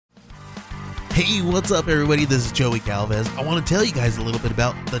Hey, what's up, everybody? This is Joey Galvez. I want to tell you guys a little bit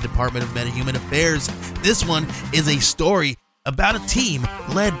about the Department of Meta-Human Affairs. This one is a story about a team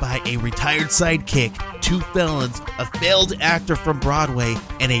led by a retired sidekick, 2 felons, a failed actor from Broadway,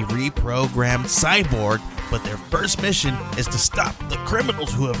 and a reprogrammed cyborg. But their first mission is to stop the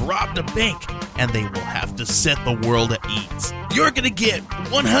criminals who have robbed a bank, and they will have to set the world at ease. You're going to get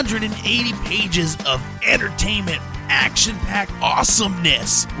 180 pages of entertainment, action-packed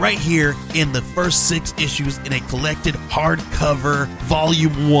awesomeness right here in the first 6 issues in a collected hardcover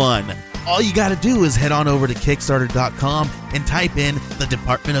volume 1. All you got to do is head on over to Kickstarter.com and type in the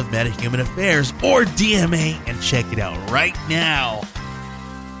Department of Meta-Human Affairs or DMA and check it out right now.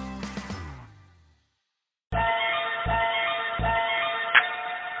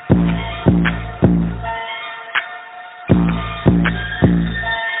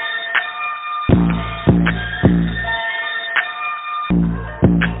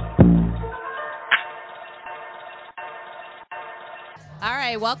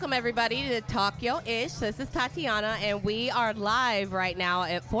 Welcome everybody to Tokyo-ish. This is Tatiana, and we are live right now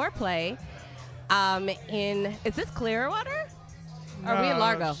at Foreplay. Is this Clearwater? Or are we in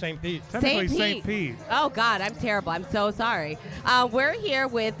Largo? St. Pete. Technically St. Pete. Oh God, I'm terrible. I'm so sorry. We're here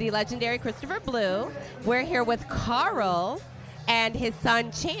with the legendary Christopher Blue. We're here with Carl and his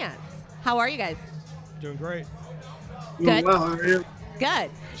son Chance. How are you guys? Doing great. Good. Well, how are you? Good.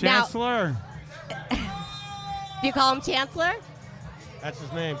 Chancellor. Do you call him Chancellor? That's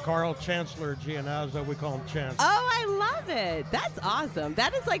his name, Carl Chancellor Gianazzo. We call him Chance. Oh, I love it. That's awesome.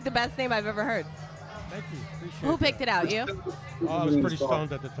 That is like the best name I've ever heard. Thank you. Appreciate Who picked that. it out? You? Oh, I was pretty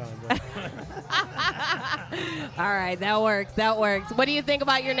stoned at the time. But All right, that works. That works. What do you think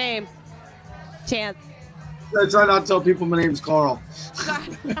about your name, Chance? I try not to tell people my name's Carl.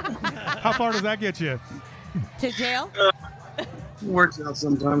 How far does that get you? To jail? Works out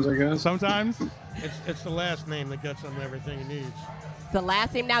sometimes, I guess. Sometimes. it's the last name that gets him everything he needs. It's the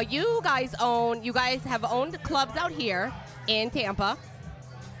last name. Now, you guys have owned clubs out here in Tampa.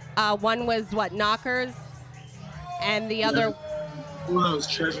 One was, Knockers? And the other... One of those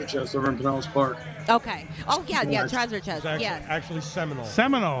Treasure Chest over in Pinellas Park. Okay. Oh, yeah, Treasure Chest. It's Yes. actually Seminole.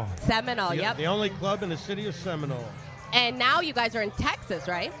 Seminole. Seminole, yep. The only club in the city of Seminole. And now you guys are in Texas,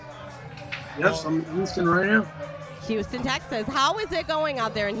 right? Yes, I'm in Houston right now. Houston, Texas. How is it going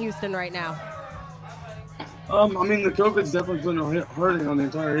out there in Houston right now? I mean, the COVID's definitely putting a hurting on the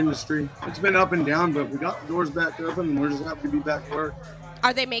entire industry. It's been up and down, but we got the doors back open, and we're just happy to be back to work.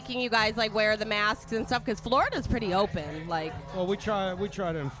 Are they making you guys wear the masks and stuff? Because Florida's pretty open. Well, we try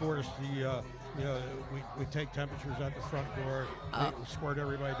to enforce the. We take temperatures at the front door. We squirt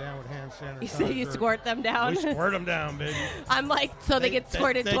everybody down with hand sanitizer. You say you squirt them down? We squirt them down, baby. I'm they get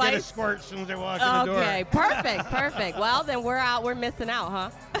squirted they twice? They get a squirt as soon as they walk in the door. Okay, perfect. Well, then we're missing out, huh?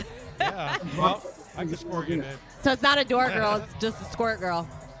 Yeah. Well, I can squirt you, babe. So it's not a door girl, it's just a squirt girl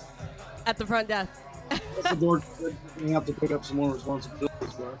at the front desk. The door, we have to pick up some more responsibilities,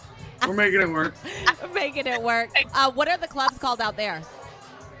 but we're making it work. Making it work. What are the clubs called out there?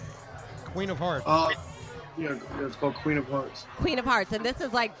 Queen of Hearts. Yeah, it's called Queen of Hearts. Queen of Hearts, and this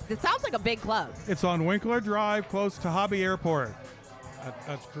sounds like a big club. It's on Winkler Drive, close to Hobby Airport.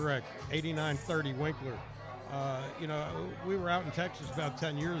 That's correct. 8930 Winkler. We were out in Texas about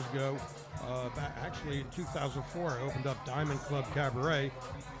 10 years ago. Actually, in 2004, I opened up Diamond Club Cabaret.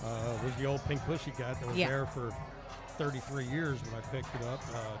 Was the old Pink Pussycat that was there for 33 years when I picked it up.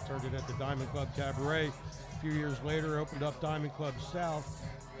 Turned it into Diamond Club Cabaret. A few years later, opened up Diamond Club South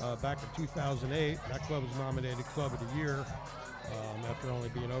back in 2008. That club was nominated Club of the Year after only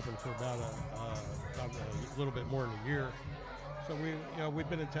being open for about a little bit more than a year. So we've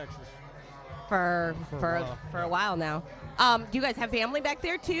been in Texas for a while now. Do you guys have family back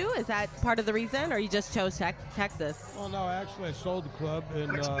there too? Is that part of the reason, or you just chose Texas? Well, no, actually I sold the club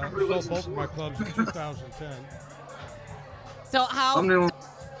and sold both of my clubs in 2010. So how?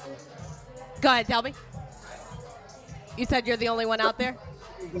 Go ahead, tell me. You said you're the only one out there?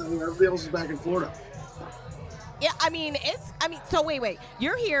 Everybody else is back in Florida. Yeah, so wait.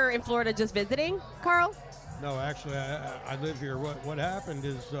 You're here in Florida just visiting, Carl? No, actually, I live here. What happened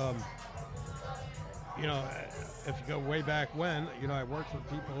is, if you go way back when, I worked with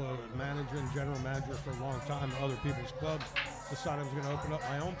people, general managers for a long time, other people's clubs. Decided I was going to open up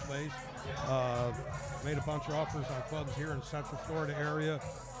my own place. Made a bunch of offers on clubs here in the Central Florida area.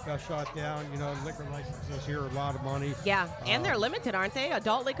 Got shot down. Liquor licenses here are a lot of money. Yeah, and they're limited, aren't they?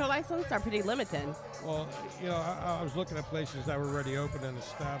 Adult liquor license are pretty limited. Well, I was looking at places that were already open and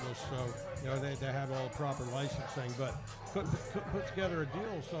established, so they had all the proper licensing, but couldn't put together a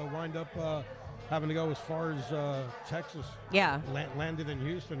deal. So I wind up having to go as far as Texas. Yeah. Landed in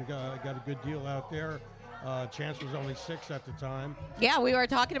Houston, got a good deal out there. Chance was only 6 at the time. Yeah, we were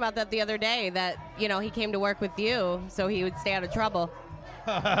talking about that the other day, that, he came to work with you so he would stay out of trouble.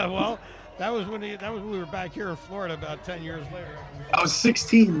 Well, that was when we were back here in Florida about 10 years later. I was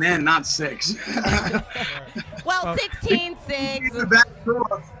 16 then, not 6. Well, 16, 6. The back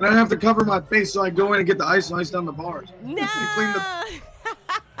door, and I have to cover my face so I go in and get the ice and ice down the bars. No. Clean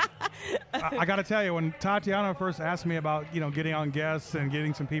I got to tell you, when Tatiana first asked me about, getting on guests and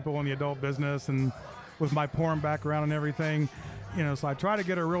getting some people in the adult business, and with my porn background and everything, so I try to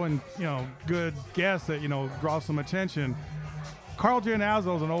get a real, good guest that, draws some attention. Carl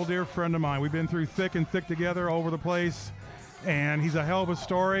Gianazzo is an old dear friend of mine. We've been through thick and thick together all over the place, and he's a hell of a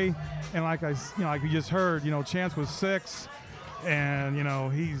story. And like like we just heard, Chance was 6, and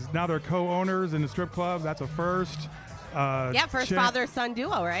he's now they're co-owners in the strip club. That's a first. First father-son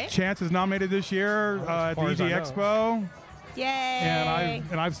duo, right? Chance is nominated this year at the EG Expo. Yay!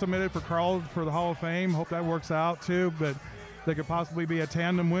 And I've submitted for Carl for the Hall of Fame. Hope that works out too. But they could possibly be a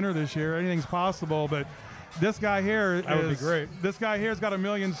tandem winner this year. Anything's possible. But this guy here would be great. This guy here's got a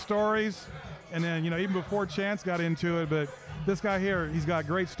million stories. And then even before Chance got into it, but this guy here, he's got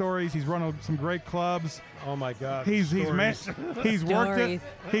great stories. He's run some great clubs. Oh my God! He's worked it.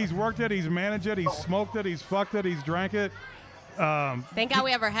 He's worked it. He's managed it. He's smoked it. He's fucked it. He's drank it. Thank God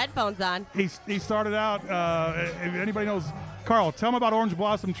we have our headphones on. He started out. If anybody knows, Carl, tell him about Orange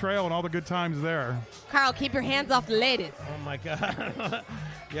Blossom Trail and all the good times there. Carl, keep your hands off the ladies. Oh my God!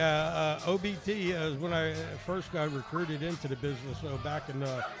 Yeah, OBT is when I first got recruited into the business. So back in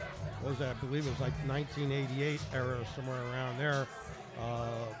I believe it was like 1988 era, somewhere around there.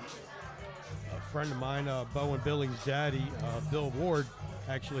 A friend of mine, Bo and Billy's daddy, Bill Ward,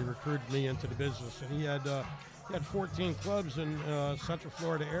 actually recruited me into the business, and he had 14 clubs in Central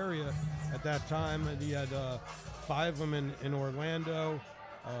Florida area at that time, and he had 5 of them in Orlando,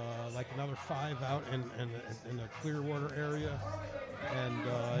 like another 5 out in the Clearwater area, and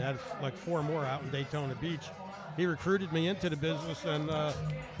I had like 4 more out in Daytona Beach. He recruited me into the business, and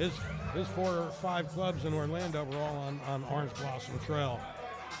his 4 or 5 clubs in Orlando were all on Orange Blossom Trail.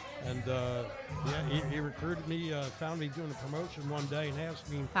 And he recruited me, found me doing a promotion one day, and asked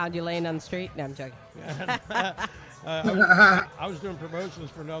me. Found you laying on the street? No, I'm joking. I was doing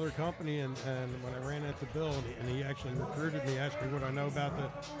promotions for another company, and when I ran into Bill, and he actually recruited me, asked me what I know about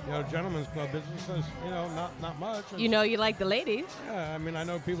the gentlemen's club business. I says, not much. You like the ladies. Yeah, I mean, I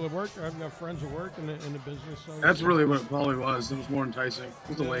know people that work there. I've got friends that work in the business. So That's really what it probably was. It was more enticing. It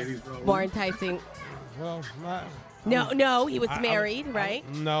was the ladies, probably. More enticing. Well, No, he was married, right?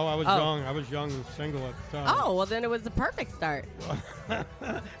 No, I was young. I was young and single at the time. Oh, well, then it was the perfect start. Well,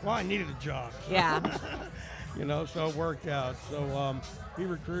 I needed a job. So. Yeah. So it worked out. So he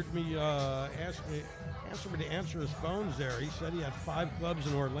recruited me, asked me to answer his phones there. He said he had 5 clubs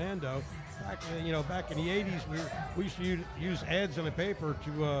in Orlando. Back in the 80s, we used to use ads in the paper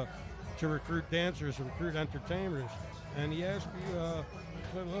to recruit dancers, to recruit entertainers. And he asked me,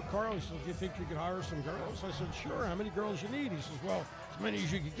 said, look, Carl, he says, do you think you could hire some girls? I said, sure. How many girls you need? He says, well, as many as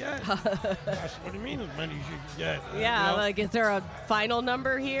you could get. I said, what do you mean as many as you could get? Yeah, like, is there a final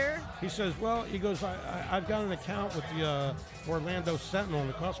number here? He says, well, he goes, I've got an account with the Orlando Sentinel, and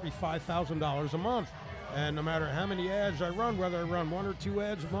it costs me $5,000 a month. And no matter how many ads I run, whether I run 1 or 2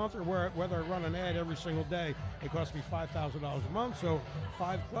 ads a month or whether I run an ad every single day, it costs me $5,000 a month. So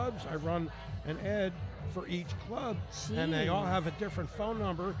 5 clubs, I run an ad for each club. Jeez. And they all have a different phone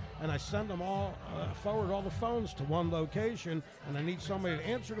number, and I send them all, forward all the phones to one location, and I need somebody to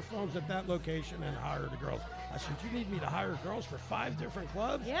answer the phones at that location and hire the girls. I said, you need me to hire girls for 5 different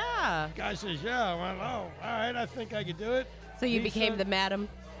clubs? Yeah. The guy says, yeah. I went, oh, all right, I think I could do it. So you became the madam?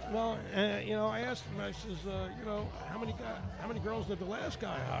 Well, I asked him, I says, how many girls did the last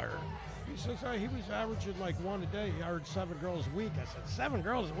guy hire? He says, he was averaging like 1 a day. He hired 7 girls a week. I said, 7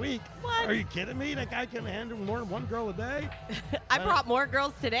 girls a week? What? Are you kidding me? That guy can handle more than 1 girl a day? I brought more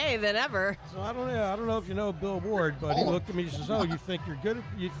girls today than ever. So I don't know if you know Bill Ward, but he looked at me and says, oh, you think you're good?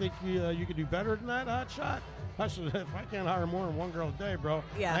 You think you could do better than that, hot shot? I said, if I can't hire more than 1 girl a day, bro,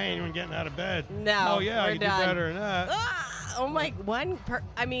 yeah. I ain't even getting out of bed. No, oh yeah, I can do better than that. Oh my!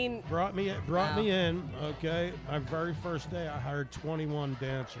 Brought me in. Okay, my very first day, I hired 21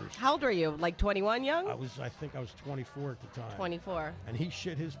 dancers. How old were you? Like 21, young? I think I was 24 at the time. 24. And he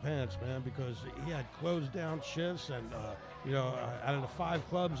shit his pants, man, because he had closed down shifts, and out of the 5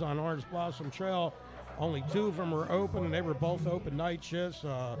 clubs on Orange Blossom Trail, only 2 of them were open, and they were both open night shifts.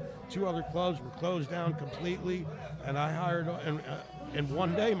 2 other clubs were closed down completely, and I hired. And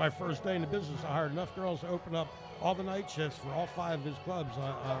one day, my first day in the business, I hired enough girls to open up all the night shifts for all 5 of his clubs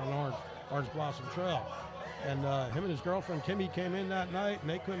on Orange. Orange Blossom Trail. And him and his girlfriend Kimmy came in that night, and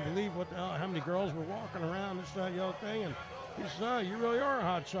they couldn't believe how many girls were walking around this, that, the other thing. And he said, "Oh, you really are a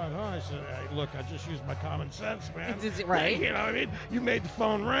hot shot, huh?" I said, "Hey, look, I just used my common sense, man." Right. You know what I mean? You made the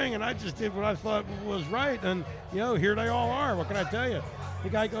phone ring, and I just did what I thought was right. And, here they all are. What can I tell you? The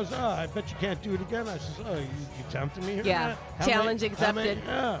guy goes, "Oh, I bet you can't do it again." I says, "Oh, you tempted me here?" Yeah. Challenge accepted.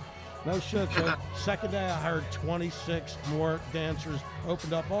 Yeah. No shit. So second day, I hired 26 more dancers,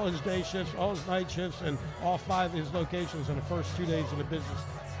 opened up all his day shifts, all his night shifts, and all 5 of his locations in the first 2 days of the business.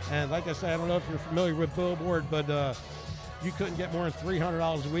 And like I said, I don't know if you're familiar with Billboard, but you couldn't get more than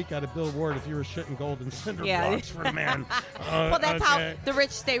 $300 a week out of Billboard if you were shitting gold and cinder blocks for a man. Well, that's how the rich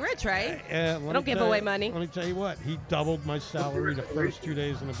stay rich, right? They don't give away money. Let me tell you what. He doubled my salary the first 2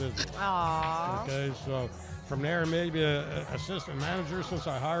 days in the business. Aww. Okay, so from there, maybe an assistant manager, since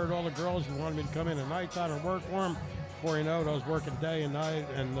I hired all the girls who wanted me to come in at nighttime and work for them. Before you know it, I was working day and night,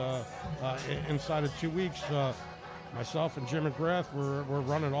 and inside of 2 weeks, myself and Jim McGrath were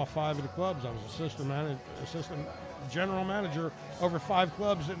running all 5 of the clubs. I was assistant general manager over 5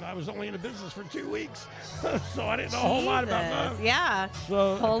 clubs, and I was only in the business for 2 weeks. So I didn't know a whole lot about that. Yeah.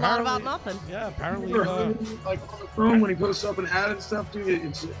 So whole lot about nothing. Yeah, apparently. Like on the phone when he posts up an ad and stuff,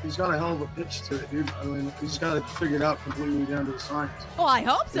 dude, he's got a hell of a pitch to it, dude. I mean, he's got it figured out completely down to the science. Well, I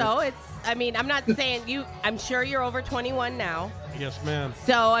hope so. I'm not saying I'm sure you're over 21 now. Yes, ma'am.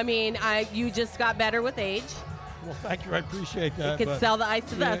 So, you just got better with age. Well, thank you. I appreciate that. You could sell the ice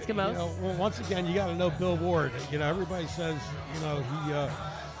to the Eskimos. Well, once again, you got to know Bill Ward. Everybody says,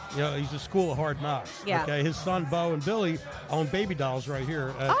 he's a school of hard knocks. Yeah. Okay. His son Bo and Billy own Baby Dolls right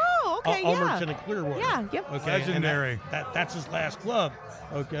here. At Ulmerton and Clearwater. Yeah. Yep. Okay. Legendary. That's his last club.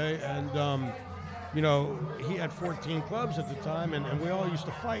 Okay. And he had 14 clubs at the time, and we all used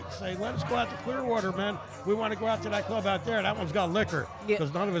to fight and say, "Let us go out to Clearwater, man. We want to go out to that club out there. That one's got liquor."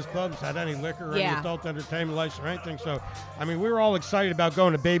 Because none of his clubs had any liquor or any adult entertainment license or anything. So, we were all excited about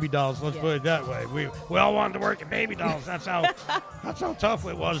going to Baby Dolls. Let's put it that way. We all wanted to work at Baby Dolls. That's how tough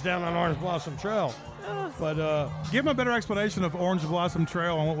it was down on Orange Blossom Trail. But give him a better explanation of Orange Blossom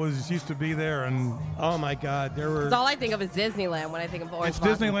Trail and what was used to be there. And oh my God, there were. All I think of is Disneyland when I think of Orange It's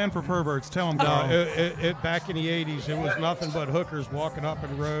Blossom. Disneyland for perverts. Tell them. No, back in the '80s, it was nothing but hookers walking up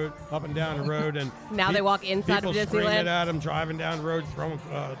and down the road, and now they walk inside of Disneyland. People screaming at them, driving down the road, throwing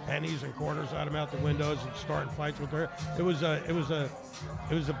pennies and quarters at them out the windows, and starting fights with her. It was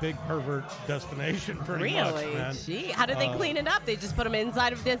a big pervert destination, pretty much, man. Gee, how did they clean it up? They just put them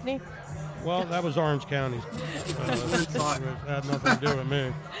inside of Disney. Well, that was Orange County. It had nothing to do with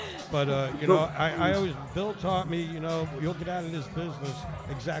me. But, I always, Bill taught me, you'll get out of this business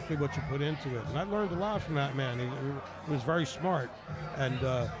exactly what you put into it. And I learned a lot from that man. He was very smart. And,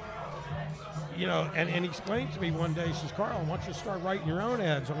 and he explained to me one day, he says, "Carl, I want you to start writing your own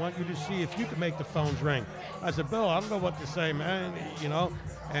ads. I want you to see if you can make the phones ring." I said, "Bill, I don't know what to say, man,"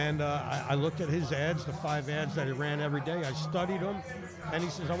 And I looked at his ads, the 5 ads that he ran every day. I studied them. And he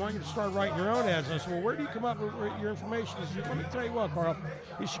says, "I want you to start writing your own ads." I said, "Well, where do you come up with your information?" He said, "Let me tell you what, Carl.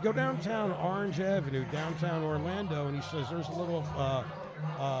 You should go downtown Orange Avenue, downtown Orlando." And he says, "There's a little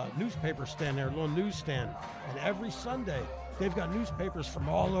newspaper stand there, a little newsstand. And every Sunday, they've got newspapers from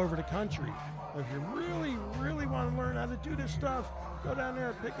all over the country. If you really, really want to learn how to do this stuff, go down there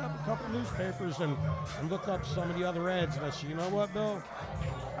and pick up a couple newspapers and look up some of the other ads." And I said, "You know what, Bill?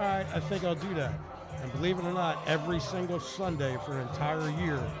 All right, I think I'll do that." And believe it or not, every single Sunday for an entire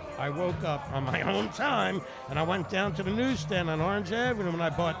year, I woke up on my own time and I went down to the newsstand on Orange Avenue and I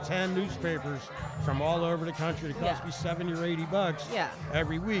bought 10 newspapers from all over the country. It cost me $70 or $80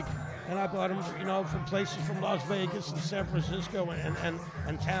 every week. And I bought them, from places from Las Vegas and San Francisco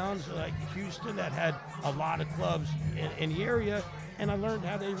and towns like Houston that had a lot of clubs in the area. And I learned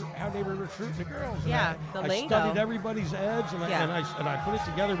how they were recruiting the girls. And I studied everybody's ads and I put it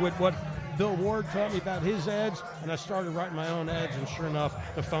together with what Bill Ward taught me about his ads, and I started writing my own ads, and sure enough,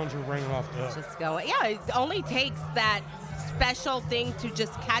 the phones were ringing off the hook. Just go. Yeah, it only takes that special thing to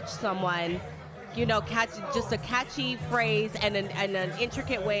just catch someone. Catch just a catchy phrase and an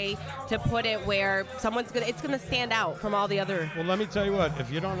intricate way to put it where it's gonna stand out from all the other. Well, let me tell you what.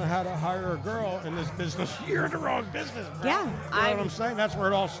 If you don't know how to hire a girl in this business, you're in the wrong business, bro. Yeah, you know what I'm saying? That's where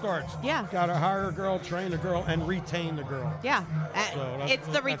it all starts. Yeah, got to hire a girl, train a girl, and retain the girl. Yeah, it's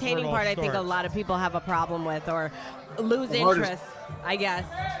the retaining part. I think a lot of people have a problem with or lose interest. I guess.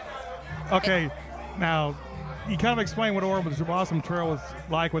 Okay, now you kind of explained what Orange Blossom Trail was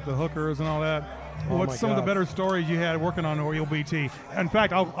like with the hookers and all that. What's some of the better stories you had working on OLBT? In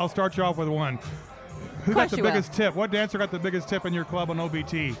fact, I'll start you off with one. Who got course the you will. biggest tip? What dancer got the biggest tip in your club on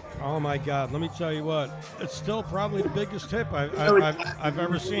OBT? Oh my God! Let me tell you what. It's still probably the biggest tip I've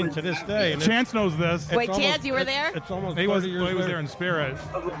ever seen to this day. And Chance knows this. it's Wait, almost- Chance, you were there? It's almost He was 30 years later. there in spirit.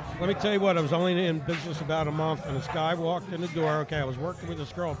 Let me tell you what. I was only in business about a month, and this guy walked in the door. Okay, I was working with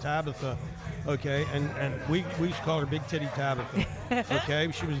this girl Tabitha. Okay, and we used to call her Big Titty Tabitha. Okay,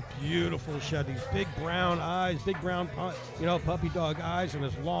 she was beautiful. She had these big brown eyes, big brown, puppy dog eyes, and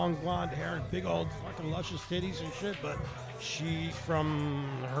this long blonde hair, and big old fucking luscious titties and shit. But she, from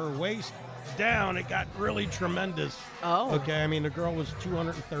her waist down, it got really tremendous. Oh. Okay, I mean the girl was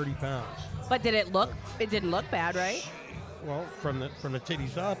 230 pounds. But did it look? It didn't look bad, right? Well, from the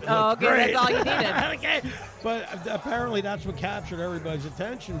titties up, it Oh, looked okay, great. that's all you needed. Okay, but apparently that's what captured everybody's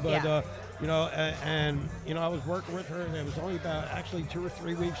attention. But Yeah. I was working with her, and it was only about actually 2 or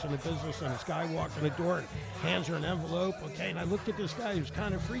 3 weeks in the business, and this guy walked in the door and hands her an envelope. Okay, and I looked at this guy. He was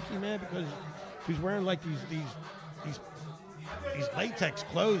kind of freaky, man, because he was wearing like these latex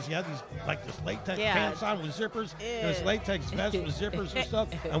clothes. He had this latex Yeah. pants on with zippers, and this Ew. latex vest with zippers and stuff.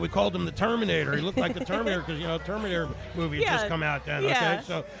 And we called him the Terminator. He looked like the Terminator because Terminator movie had Yeah. just come out then. Yeah. Okay,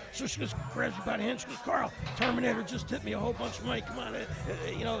 so she just grabs me by the hand. She goes, "Carl, Terminator just tipped me a whole bunch of money. Come on,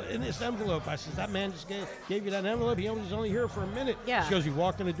 in this envelope." I said, "That man just gave you that envelope. He was only here for a minute." Yeah. She goes, "He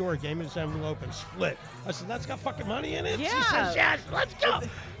walked in the door, gave me this envelope, and split." I said, "That's got fucking money in it." She Yeah. says, "Yes, let's go."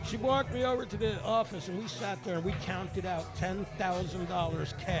 She walked me over to the office, and we sat there and we counted out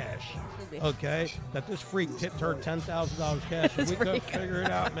 $10,000 cash. Okay, that this freak tipped her $10,000 cash, and we couldn't figure it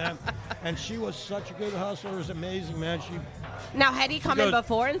out, man. And she was such a good hustler; it was amazing, man. Now, had he come in goes-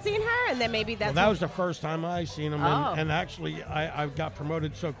 before and seen her, and then maybe that's Well, that was the first time I seen him, Oh. and actually I got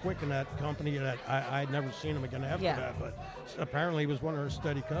promoted so quick in that company that I had never seen him again after Yeah. that. But apparently he was one of her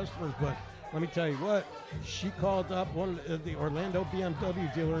steady customers. But let me tell you what, she called up one of the Orlando BMW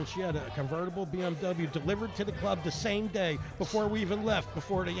dealer, and she had a convertible BMW delivered to the club the same day before we even left,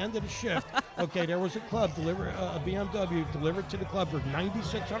 before the end of the shift. Okay, there was a club a BMW delivered to the club for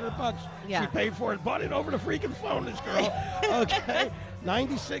 $9,600. Yeah. She paid for it, bought it over the freaking phone. This girl, okay,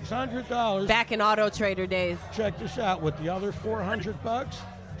 $9,600. back in Auto Trader days. Check this out. With the other $400,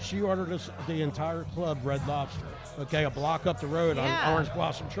 she ordered us the entire club Red Lobster. Okay, a block up the road Yeah. on Orange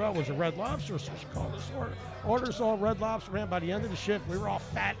Blossom Trail was a Red Lobster, so she called us orders all Red Lobster. Man, by the end of the shift, we were all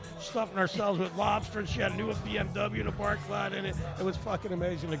fat, stuffing ourselves with lobster, and she had a new BMW in a parking lot in it. It was fucking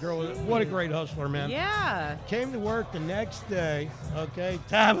amazing. The girl, what a great hustler, man. Yeah. Came to work the next day. Okay,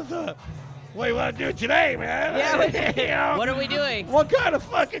 Tabitha, what do you want to do today, man? Yeah. You know? What are we doing? What kind of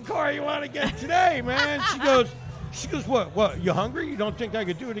fucking car you want to get today, man? She goes, what, you hungry? You don't think I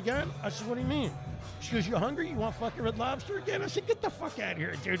could do it again? I said, what do you mean? She goes, you hungry? You want fucking Red Lobster again? I said, get the fuck out of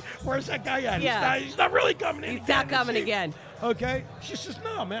here, dude. Where's that guy at? Yeah. He's not really coming in. He's not coming See? again. Okay. She says,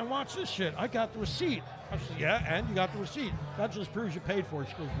 no, man, watch this shit. I got the receipt. I said, yeah, and you got the receipt. That just proves you paid for it.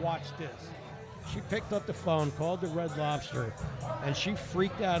 She goes, watch this. She picked up the phone, called the Red Lobster, and she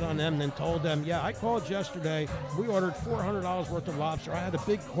freaked out on them, then told them, yeah, I called yesterday. We ordered $400 worth of lobster. I had a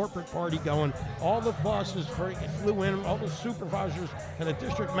big corporate party going. All the bosses flew in, all the supervisors and the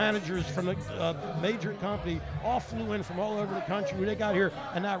district managers from the major company all flew in from all over the country. When they got here,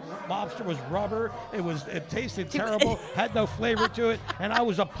 and that lobster was rubber. It tasted terrible, had no flavor to it, and I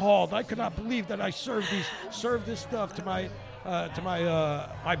was appalled. I could not believe that I served this stuff to my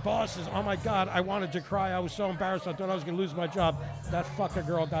bosses. Oh my God, I wanted to cry. I was so embarrassed. I thought I was going to lose my job. That fucking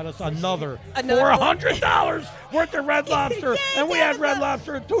girl got us another $400 worth of Red Lobster, and we had Red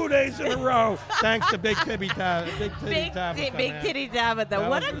Lobster 2 days in a row. Thanks to Big Titty Tabitha. Big Titty Tabitha. That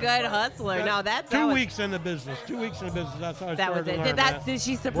What was a it. good hustler. Now that's 2 weeks in the business. 2 weeks in the business. That's how I That was started it. to learn, man. Did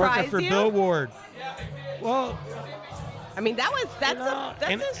she surprise Working for you? Bill Ward. Well, I mean, that's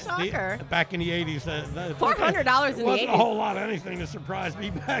a shocker. Back in the 80s, $400 in the wasn't a 80s. whole lot of anything to surprise me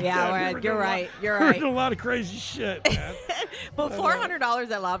back Yeah, then. right, We were you're doing right, you're We were right. doing a lot of crazy shit, man. But $400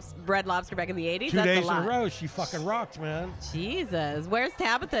 at Red Lobster back in the 80s, 2 that's days a lot. in a row, she fucking rocked, man. Jesus. Where's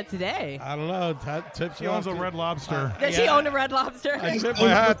Tabitha today? I don't know. Tips She owns a Red Lobster. Does she own a Red Lobster? I tip my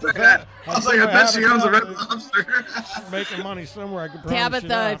hat to that. I was like, I bet she owns a Red Lobster. Lobster. Making money somewhere. I could promise Tabitha,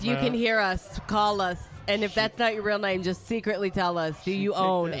 that, if you man. can hear us, call us. And if that's not your real name, just secretly tell us. Do you kicked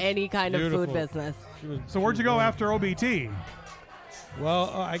own ass. any kind of food Beautiful. business? So where'd you go after OBT? Well,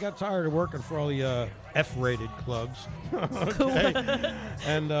 I got tired of working for all the F-rated clubs. Okay?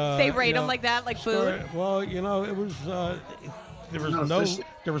 And They rate them like that, like food? Well, it was there was No,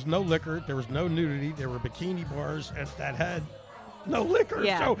 there was no liquor, there was no nudity, there were bikini bars that had no liquor,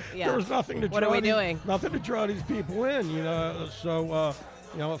 Yeah, so yeah. there was nothing to What draw are we these, doing? nothing to draw these people in, So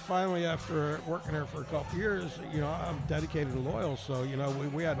finally after working there for a couple years, I'm dedicated and loyal, so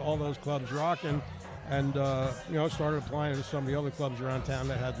we had all those clubs rocking. and started applying to some of the other clubs around town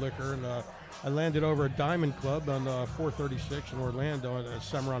that had liquor, and I landed over at Diamond Club on 436 in Orlando at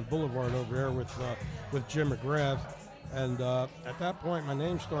Cimarron Boulevard over there with Jim McGrath. And at that point, my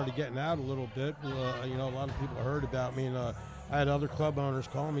name started getting out a little bit. A lot of people heard about me, and I had other club owners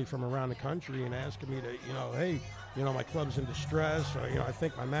calling me from around the country and asking me to, hey, my club's in distress, or, I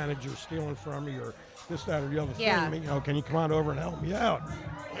think my manager's stealing from me, or this, that, or the other thing. Can you come on over and help me out?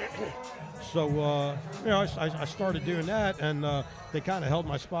 So, I started doing that, and they kind of held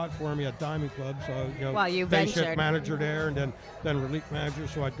my spot for me at Diamond Club. So, well, you day ventured. shift manager there, and then relief manager.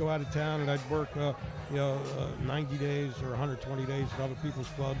 So I'd go out of town and I'd work, 90 days or 120 days at other people's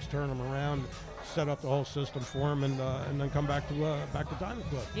clubs, turn them around, set up the whole system for them, and then come back to Diamond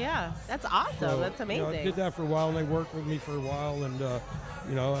Club. Yeah, that's awesome. So, that's amazing. I did that for a while, and they worked with me for a while, and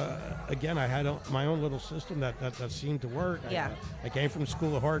again, I had my own little system that seemed to work. Yeah. I came from the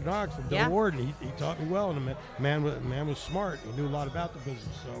School of Hard Knocks from Bill Ward, and he taught me well, and the man was smart. He knew a lot about the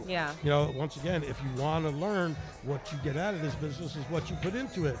business. So once again, if you want to learn, what you get out of this business is what you put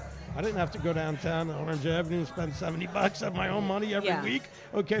into it. I didn't have to go downtown to Orange Avenue and spend $70 of my own money every week.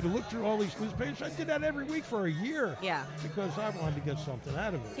 Okay, to look through all these newspapers. I did that every week for a year. Yeah. Because I wanted to get something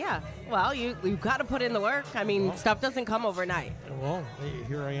out of it. Yeah. Well, you've got to put in the work. I mean, stuff doesn't come overnight. Well,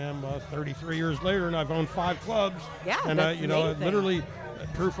 here I am 33 years later, and I've owned 5 clubs. Yeah, and that's amazing. literally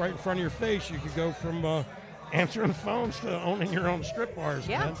proof right in front of your face. You could go from answering phones to owning your own strip bars,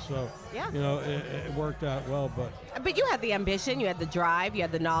 man. So, it worked out well. But you had the ambition, you had the drive, you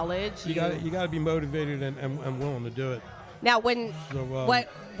had the knowledge. You got to be motivated and willing to do it. Now,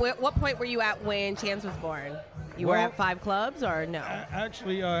 what point were you at when Chance was born? You were at 5 clubs, or no?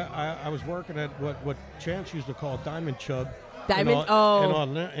 Actually, I was working at what Chance used to call Diamond Chub. In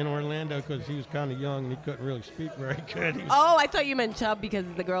Orlando, because he was kind of young and he couldn't really speak very good. I thought you meant chub because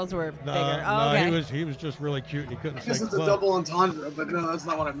the girls were bigger. Okay. He was just really cute and he couldn't say This is club. a double entendre, but no, that's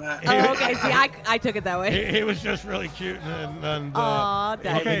not what I meant. Okay. See, I took it that way. He was just really cute and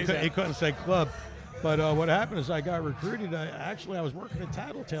he couldn't say club. But what happened is I got recruited. I was working at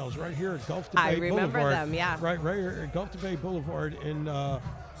Tattletales right here at Gulf to Bay Boulevard. I remember them, yeah. Right here at Gulf to Bay Boulevard in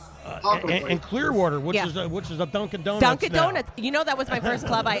Clearwater, which is a Dunkin' Donuts. Dunkin' Donuts. That was my first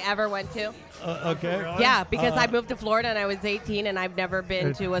club I ever went to. Okay. Yeah, because I moved to Florida and I was 18, and I've never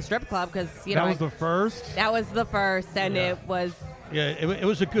been to a strip club because that was the first. That was the first, and it was. Yeah, it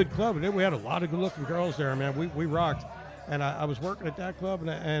was a good club. We had a lot of good-looking girls there, man. We rocked, and I was working at that club,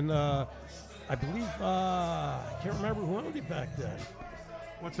 and I believe I can't remember who owned it back then.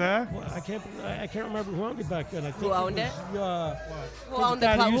 What's that? Well, I can't remember who owned it back then. I think who owned it? Who owned the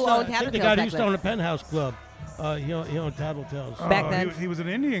club? Who owned Tattletales? The guy who used to own the Penthouse Club. He owned Tattletales. Back then, he was an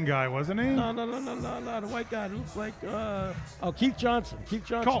Indian guy, wasn't he? No. The white guy who looked like Keith Johnson.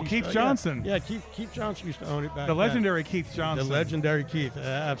 Keith Johnson. Yeah, Keith Johnson used to own it back then. The legendary Keith Johnson. The legendary Keith,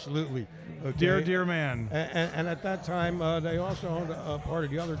 absolutely. Okay. Dear man. And at that time, they also owned a part of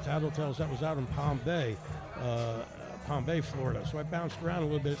the other Tattletales that was out in Palm Bay, Florida. So I bounced around a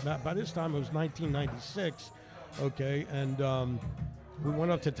little bit. By this time, it was 1996. Okay, and we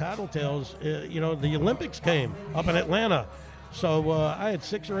went up to Tattletales. The Olympics came up in Atlanta. So I had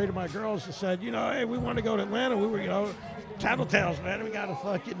 6 or 8 of my girls that said, hey, we want to go to Atlanta. We were, Tattletales, man. We got to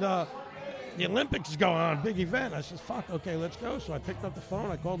fucking, the Olympics is going on, big event. I said, fuck, okay, let's go. So I picked up the phone.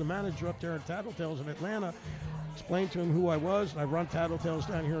 I called the manager up there at Tattletales in Atlanta, explained to him who I was, and I run Tattletales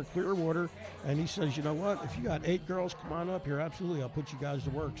down here in Clearwater. And he says, you know what, if you got 8 girls, come on up here. Absolutely, I'll put you guys to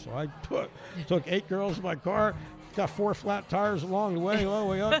work. So I took 8 girls in my car, got 4 flat tires along the way, all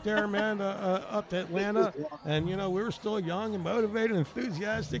the way up there, man, up to Atlanta. And, we were still young and motivated,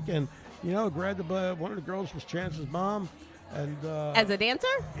 enthusiastic, and, grabbed one of the girls was Chance's mom. And as a dancer?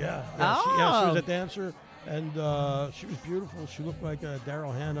 Yeah. She was a dancer, and she was beautiful. She looked like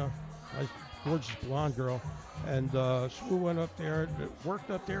Daryl Hannah, nice, gorgeous blonde girl. And so we went up there,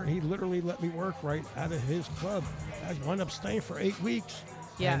 worked up there, and he literally let me work right out of his club. I wound up staying for 8 weeks.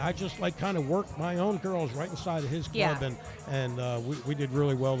 Yeah. And I just kind of worked my own girls right inside of his club, and we did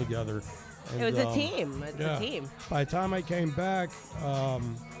really well together. And, it was a team. It's a team. By the time I came back,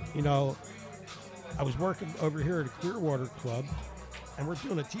 I was working over here at a Clearwater club, and we're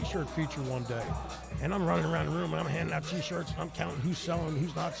doing a T-shirt feature one day. And I'm running around the room, and I'm handing out T-shirts, and I'm counting who's selling,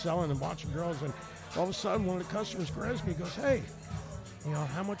 who's not selling, and watching girls. And all of a sudden, one of the customers grabs me and goes, hey,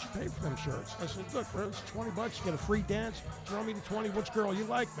 how much you pay for them shirts? I said, look, bro, it's $20. You get a free dance. Throw me the 20. Which girl you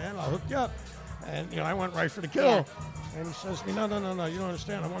like, man? I'll hook you up. And, I went right for the kill. Yeah. And he says to me, no, you don't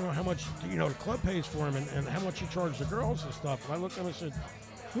understand. I want to know how much, the club pays for him and how much you charge the girls and stuff. And I looked at him and said,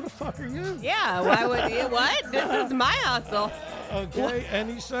 who the fuck are you? Yeah, why would you? What? This is my hustle. Okay, and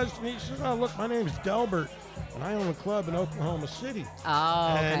he says to me, "Oh, look, my name's Delbert, and I own a club in Oklahoma City."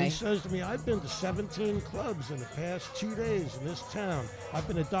 Oh, okay. And he says to me, "I've been to 17 clubs in the past 2 days in this town. I've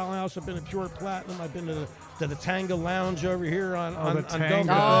been to Dollhouse, I've been to Pure Platinum, I've been to the Tanga Lounge over here on the Delbert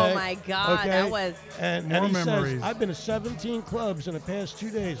Tanga. Oh Bay." my God, Okay? that was. And More he memories. says, "I've been to 17 clubs in the past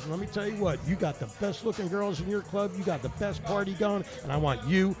 2 days. And let me tell you what, you got the best looking girls in your club, you got the best party going, and I want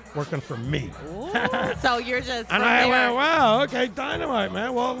you working for me." Ooh, so you're just. And from I there- went, "Wow, okay, dynamite,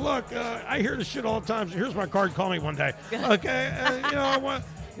 man. Well, look, I hear this shit all the time. So here's my card. Call me one day." Okay, and, I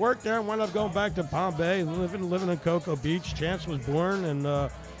worked there and wound up going back to Palm Bay, living in Cocoa Beach. Chance was born, and Oh,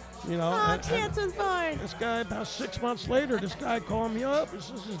 and Chance was born. this guy, about 6 months later, this guy called me up. He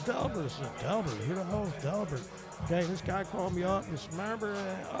says, "This is Delbert." I said, "Delbert? Who the hell is Delbert?" Okay, this guy called me up and said, "Remember?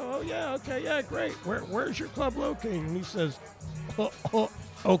 Oh yeah, okay, yeah, great. Where's your club located?" And he says,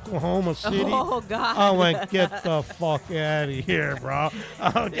 "Oklahoma City." Oh God. I went, "Get the fuck out of here, bro."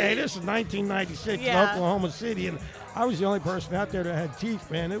 Okay, this is 1996 in Yeah. Oklahoma City, and I was the only person out there that had teeth,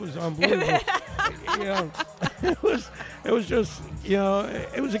 man. It was unbelievable. It was just,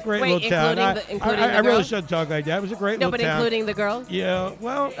 it was a great Wait, little town. including the I really girls? shouldn't talk like that. It was a great No, little but town. including the girls. Yeah,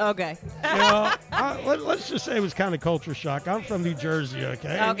 well, Okay. let's just say it was kind of culture shock. I'm from New Jersey,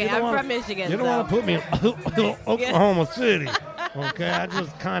 okay? And Okay, you don't I'm wanna- from Michigan, You don't so- want to put me in Oklahoma City, okay? I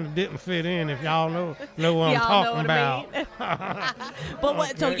just kind of didn't fit in. If y'all know what I'm Y'all talking know about. what I mean. But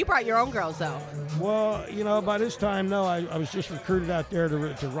what? So Okay. you brought your own girls, though. Well, by this time, no, I was just recruited out there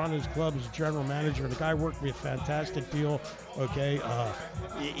to run his club as general manager. The guy worked me a fantastic deal, okay?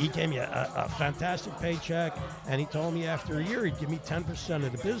 He gave me a fantastic paycheck, and he told me after a year he'd give me 10%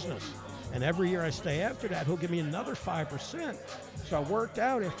 of the business. And every year I stay after that, he'll give me another 5%. So I worked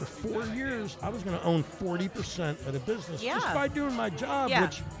out after 4 years, I was going to own 40% of the business Yeah. just by doing my job, Yeah.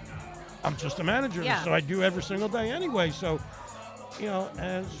 which I'm just a manager, Yeah. so I do every single day anyway. So,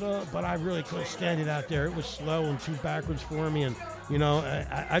 but I really couldn't stand it out there. It was slow and too backwards for me, and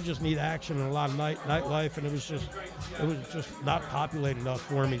I just need action and a lot of nightlife, and it was just not populated enough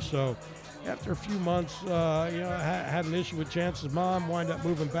for me. So, after a few months, I had an issue with Chance's mom. Wound up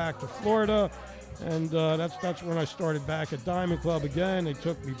moving back to Florida, and that's when I started back at Diamond Club again. They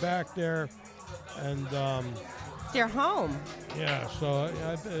took me back there, and. It's your home. Yeah, so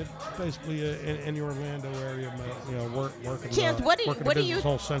I basically in the Orlando area, working. Chance, what do working you- this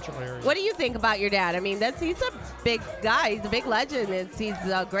whole central area? What do you think about your dad? I mean, he's a big guy. He's a big legend. He's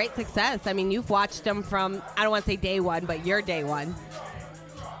a great success. I mean, you've watched him from, I don't want to say day one, but your day one.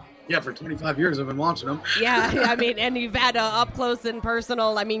 Yeah, for 25 years I've been watching them. Yeah, I mean, and you've had up close and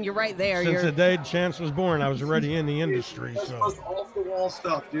personal. I mean, you're right there. Since You're the day Chance was born, I was already in the industry. That's the So most off-the-wall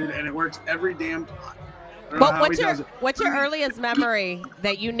stuff, dude, and it works every damn time. I don't know But how he does it. what's your earliest memory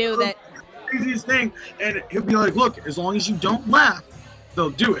that you knew that? Craziest thing, and he'll be like, "Look, as long as you don't laugh, they'll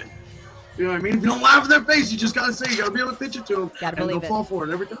do it." You know what I mean? If you don't laugh in their face, you just gotta say, you gotta be able to pitch it to them, Gotta and believe they'll it. fall for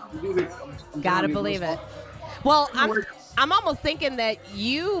it every time. You do it. I'm Gotta telling you, believe it's it. Well, Work. I'm almost thinking that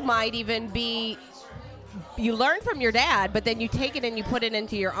you might even be. You learn from your dad, but then you take it and you put it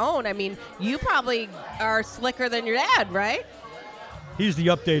into your own. I mean, you probably are slicker than your dad, right? he's the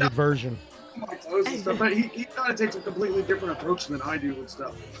updated version. my toes and stuff, but he kind of takes a completely different approach than I do with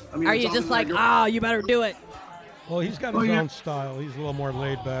stuff. I mean, Are it's you just always like, you better do it? Well, he's got Oh, his yeah. own style. He's a little more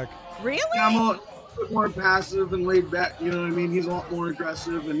laid back. Really? Yeah, I'm a little bit more passive and laid back. You know what I mean? He's a lot more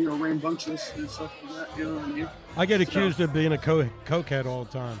aggressive and rambunctious and stuff like that. You know what I mean? I get accused of being a cokehead all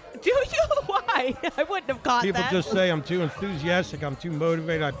the time. Do you? Why? I wouldn't have caught People that. just say I'm too enthusiastic. I'm too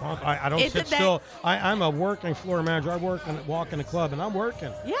motivated. I pump. I don't Isn't sit that- still. I'm a working floor manager. I walk in the club, and I'm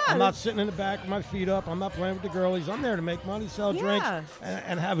working. Yeah, I'm not that's- sitting in the back with my feet up. I'm not playing with the girlies. I'm there to make money, sell drinks, Yeah.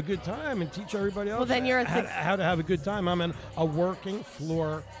 and have a good time, and teach everybody else Well, then you're a how to have a good time. I'm a working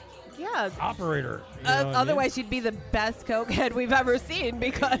floor yeah. operator. You know what I mean? Otherwise, you'd be the best cokehead we've ever seen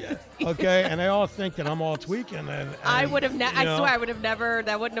because Okay, and they all think that I'm all tweaking, and I would have. I you know, swear, I would have never.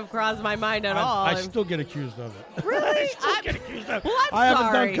 That wouldn't have crossed my mind at all. I still get accused of it. Really? I still I'm- get accused of it. Well, I'm I haven't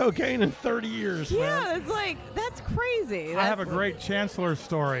sorry. done cocaine in 30 years, man. Yeah, it's like that's crazy. I have a That's- great Chancellor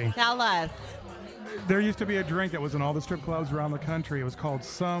story. Tell us. There used to be a drink that was in all the strip clubs around the country. It was called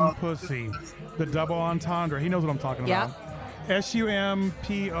Some Pussy, the double entendre. He knows what I'm talking Yeah. about.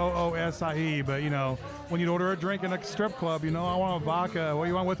 SUMPOOSIE. But, when you'd order a drink in a strip club, I want a vodka. What do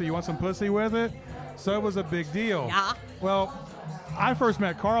you want with it? You want some pussy with it? So it was a big deal. Yeah. Well, I first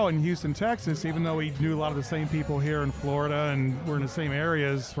met Carl in Houston, Texas, even though he knew a lot of the same people here in Florida and we're in the same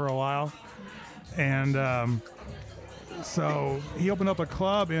areas for a while. And so he opened up a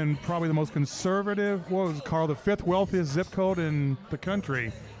club in probably the most conservative, what was it, Carl, the fifth wealthiest zip code in the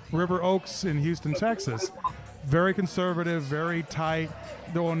country, River Oaks in Houston, Texas. very conservative, very tight.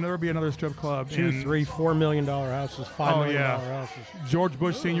 There will never be another strip club. $2, in- $3, $4 million houses, $5 million houses. George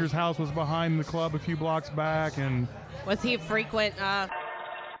Bush Sr.'s house was behind the club a few blocks back, and Was he a frequent?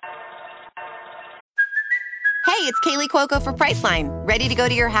 Hey, it's Kaylee Cuoco for Priceline. Ready to go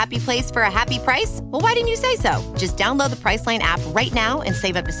to your happy place for a happy price? Well, why didn't you say so? Just download the Priceline app right now and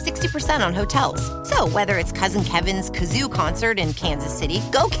save up to 60% on hotels. So whether it's Cousin Kevin's Kazoo Concert in Kansas City,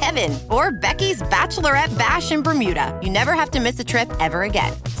 go Kevin, or Becky's Bachelorette Bash in Bermuda, you never have to miss a trip ever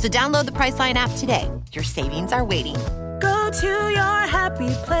again. So download the Priceline app today. Your savings are waiting. Go to your happy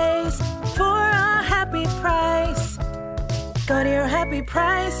place for a happy price. Go to your happy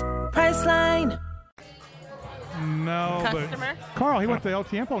price, Priceline. no, Customer? but Carl, he went to El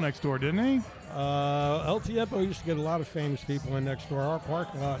Tiempo next door, didn't he? El Tiempo used to get a lot of famous people in next door. Our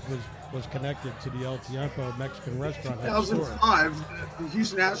parking lot was connected to the El Tiempo Mexican restaurant next door. 2005, the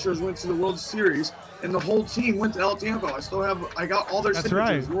Houston Astros went to the World Series, and the whole team went to El Tiempo. I got all their That's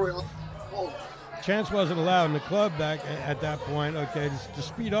signatures. right. Roy, all of them. Chance wasn't allowed in the club back at that point. Okay, to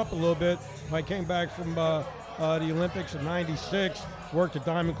speed up a little bit, I came back from the Olympics in '96, worked at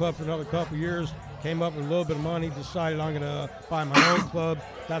Diamond Club for another couple years, came up with a little bit of money, decided I'm going to buy my own club.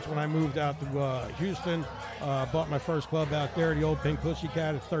 That's when I moved out to Houston, bought my first club out there, the old Pink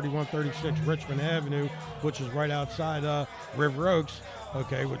Pussycat at 3136 Richmond Avenue, which is right outside River Oaks,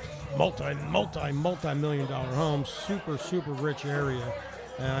 okay, with multi-million dollar homes, super rich area.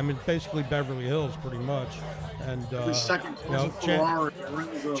 And I'm in basically Beverly Hills, pretty much. And The second you know, closest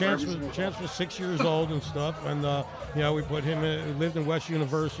Ferrari. Chance was 6 years old and stuff, and we put him in, lived in West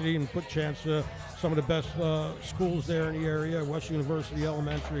University, and put Chance some of the best schools there in the area, West University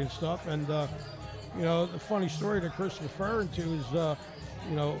Elementary and stuff. And the funny story that Chris is referring to is,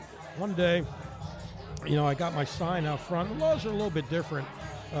 one day, I got my sign out front. The laws are a little bit different.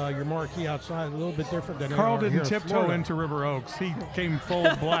 Your marquee outside a little bit different than Carl they are didn't here in tiptoe Florida. into River Oaks. He came full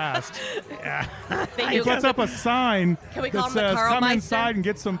blast. They He do- puts up a sign Can we call that him the says, Carl "Come Meister?" inside and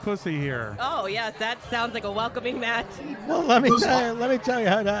get some pussy here." Oh yes, that sounds like a welcoming match. Well, let me tell you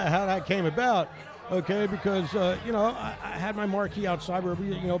how that came about. Okay, because I had my marquee outside where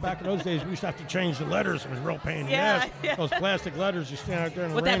we, back in those days we used to have to change the letters. It was a real pain in the Yeah, ass. yeah. Those plastic letters, you stand out there in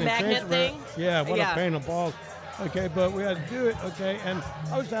the With rain that and change magnet them. thing? Yeah, what Yeah. a pain in the balls. Okay, but we had to do it. Okay, and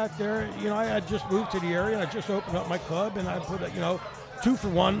I was out there. I had just moved to the area. And I just opened up my club, and I put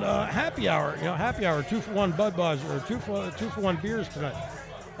 2-for-1 happy hour. Happy hour, 2-for-1 Budweiser, or 2-for-1 beers tonight.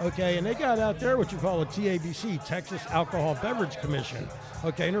 Okay, and they got out there what you call a TABC, Texas Alcohol Beverage Commission.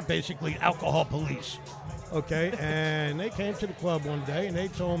 Okay, and they're basically alcohol police. Okay, and they came to the club one day and they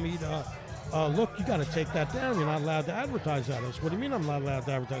told me, look, you got to take that down. You're not allowed to advertise that. I said, what do you mean I'm not allowed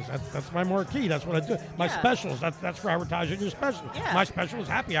to advertise that? That's my marquee. That's what I do. My Yeah. specials, that's for advertising your specials. Yeah. My special is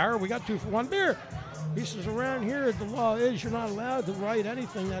happy hour. We got 2-for-1 beer. He says, around here, the law is you're not allowed to write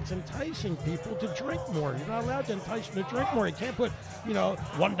anything that's enticing people to drink more. You're not allowed to entice them to drink more. You can't put,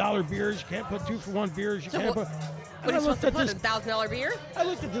 $1 beers. You can't put 2-for-1 beers. You So can't what- put. What And are I you supposed looked to at put? this. $1,000 beer? I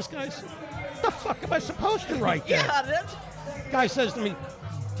looked at this guy and said, what the fuck am I supposed to write there? Yeah, that's. Guy says to me,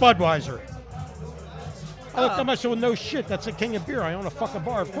 Budweiser. I looked at myself, no shit, that's a king of beer. I own a fucking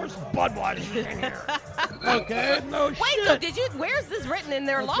bar. Of course Budweiser's in here. Okay, no Wait, shit. so did you? Where's this written in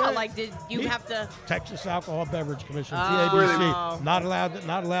their law? Okay. Like, did you He- have to? Texas Alcohol Beverage Commission, Oh. TABC, not allowed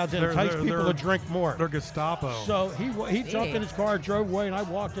to entice people to they're- drink more. They're Gestapo. So he jumped in his car, drove away, and I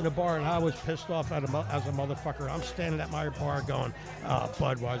walked in the bar, and I was pissed off as a motherfucker. I'm standing at my bar going,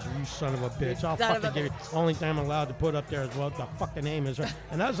 Budweiser, you son of a bitch. I'll son of fucking a give you. Only thing I'm allowed to put up there is what the fuck the name is.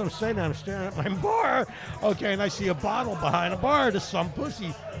 And as I'm saying that, I'm staring at my bar, okay, and I see a bottle behind a bar. There's some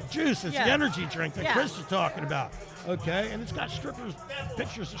pussy juice. It's Yeah. the energy drink that Yeah. Chris is talking about. Okay, and it's got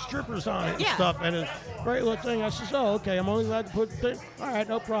pictures of strippers on it and Yeah. stuff, and it's a great little thing. I says, oh, okay, I'm only allowed to put all right,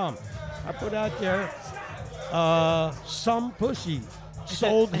 no problem. I put out there, some pussy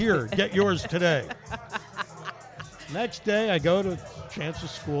sold here. Get yours today. Next day, I go to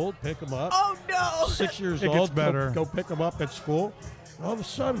Chance's school, pick him up. Oh no! 6 years It gets old. better. Go pick him up at school. And all of a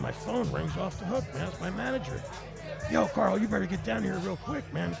sudden, my phone rings off the hook, man. It's my manager. Yo, Carl, you better get down here real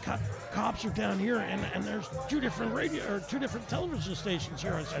quick, man. Cops are down here, and there's two different television stations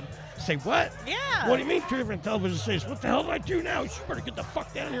here. I said, say what? Yeah. What do you mean 2 different television stations? What the hell do I do now? You better get the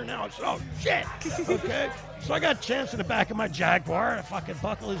fuck down here now. I said, oh, shit. Okay. So I got a Chance in the back of my Jaguar. I fucking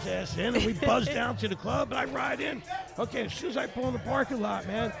buckle his ass in, and we buzz down to the club, and I ride in. Okay, as soon as I pull in the parking lot,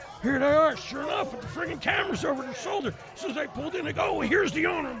 man, here they are, sure enough, with the friggin' cameras over their shoulder. As soon as I pulled in, they go, oh, here's the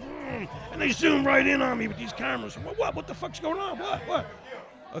owner. Boom. And they zoom right in on me with these cameras. What the fuck's going on? What?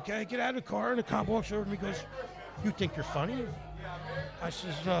 Okay, I get out of the car, and the cop walks over to me and goes, you think you're funny? I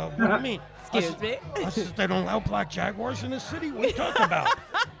says, what do you mean? Excuse me? I says, they don't allow black Jaguars in this city? What are you talking about?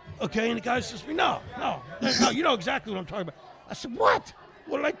 Okay, and the guy says to me, no, you know exactly what I'm talking about. I said, what?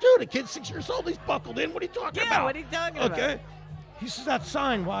 What did I do? The kid's 6 years old. He's buckled in. What are you talking about? Yeah, what are you talking about? Okay. He says, that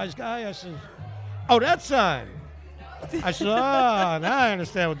sign, wise guy. I says, oh, that sign. I said, now I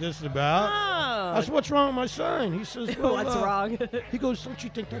understand what this is about. Oh. I said, what's wrong with my sign? He says, well, What's wrong? He goes, don't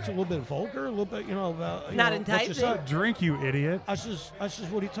you think that's a little bit vulgar? A little bit, about... Not what's enticing. your sign? Drink, you idiot. I says,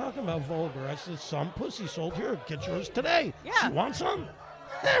 what are you talking about, vulgar? I said, some pussy sold here. Get yours today. Yeah. You want some?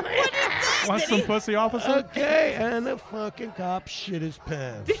 Want some pussy, officer? Okay, and the fucking cop shit his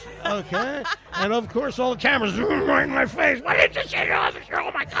pants. Okay? And of course, all the cameras right in my face. What did you say, officer?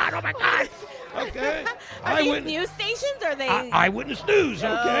 Oh my God, oh my God. Okay? Are these news stations? Or are they Eyewitness News,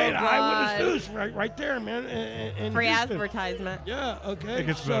 okay? God. Eyewitness News, right there, man. In free Houston. advertisement? Yeah, okay. It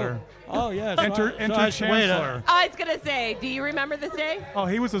gets better. Oh, yeah. Enter Chancellor. I was gonna say, do you remember this day? Oh,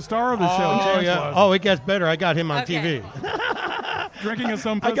 he was the star of the show. Oh, Chance yeah. was. Oh, it gets better. I got him on Okay. TV. Drinking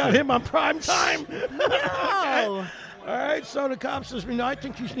some pussy. I got him on prime time. No. All right, so the cop says, no, I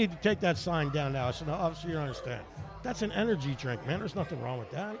think you need to take that sign down now. I said, no, officer, you don't understand. That's an energy drink, man. There's nothing wrong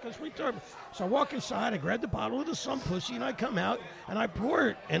with that. Because so I walk inside, I grab the bottle of the Sun Pussy, and I come out and I pour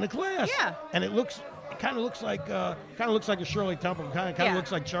it in a glass. Yeah. And it kind of looks like a Shirley Temple. Kind of Yeah.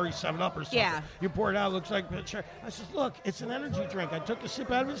 looks like Cherry 7-Up or something. Yeah. You pour it out, it looks like cherry. I says, look, it's an energy drink. I took a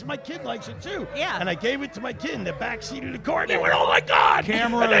sip out of it. My kid likes it too. Yeah. And I gave it to my kid in the back seat of the car. And they went, oh my God!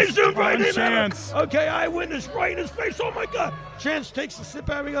 Cameras And they zoomed right on in on him. Chance. Okay, eyewitness right in his face. Oh my God! Chance takes a sip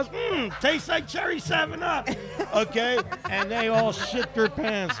out of it. He goes, tastes like Cherry 7-Up. Okay, and they all shit their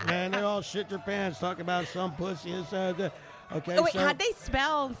pants, man. They all shit their pants talking about some pussy and that. Okay, Oh, wait, so how'd they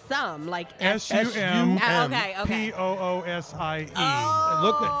spell some? Like S-U-M. Okay. Poossie.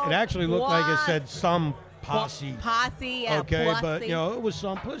 it actually looked like it what? said some posse. Posse, yeah, Okay, but plussy. it was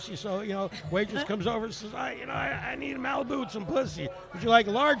some pussy. So waitress comes over and says, I need a Malibu with some pussy. Would you like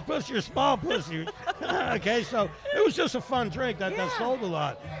a large pussy or small pussy? Okay, so it was just a fun drink that sold a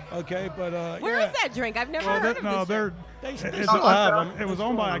lot. Okay, but Where is that drink? I've never heard of this drink. They It's- still have them. It was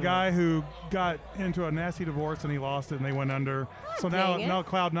owned by a guy who got into a nasty divorce and he lost it and they went under. So now Dang it.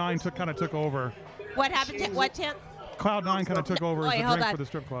 Cloud9 kind of took over. What happened? What, Chance? Cloud9 kind of took over as Wait, the hold drink on. for the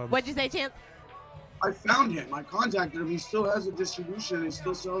strip clubs. What'd you say, Chance? I found him. I contacted him. He still has a distribution. He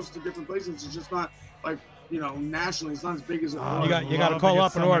still sells to different places. It's just not like nationally. It's not as big as it was. You got to call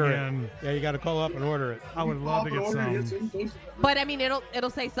up and order again. it. Yeah, you got to call up and order it. I would love to get some. But I mean, it'll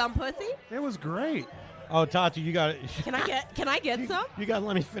say some pussy. It was great. Oh, Tati, you got it. Can I get some? You got to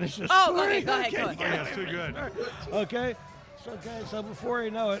let me finish this Oh, story. go ahead. Oh, yeah, it's too good. Okay. So before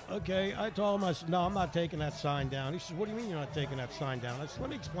you know it, I told him, I said, no, I'm not taking that sign down. He said, what do you mean you're not taking that sign down? I said, let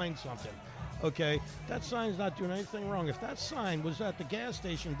me explain something. Okay, that sign's not doing anything wrong. If that sign was at the gas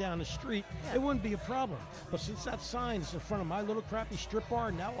station down the street, it wouldn't be a problem. But since that sign's in front of my little crappy strip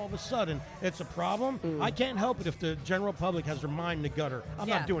bar, now all of a sudden it's a problem. I can't help it if the general public has their mind in the gutter. I'm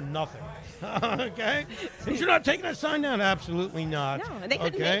not doing nothing. Okay? If you're not taking that sign down, absolutely not. No, and they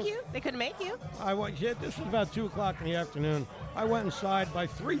couldn't okay? make you. They couldn't make you. This was about 2 o'clock in the afternoon. I went inside by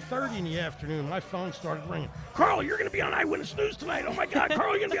 3:30 in the afternoon. My phone started ringing. Carl, you're going to be on Eyewitness News tonight. Oh my God, Carl,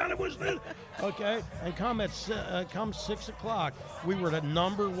 you're going to be on Eyewitness News. Okay, and come 6 o'clock, we were the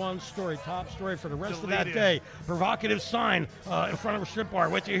 #1 story, top story for the rest of that day. Provocative sign in front of a strip bar.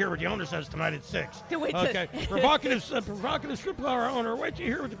 Wait till you hear what the owner says tonight at 6. Okay, provocative strip bar owner. Wait till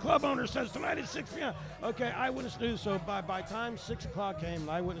you hear what the club owner says tonight at 6 p.m. Okay, Eyewitness News. So by time 6 o'clock came,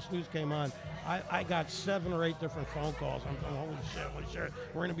 Eyewitness News came on. I got 7 or 8 different phone calls. I'm going, holy shit,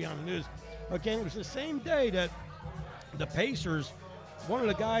 we're going to be on the news. Okay, it was the same day that the Pacers, one of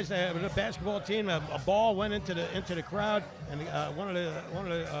the guys that had a basketball team, a ball went into the crowd, and one of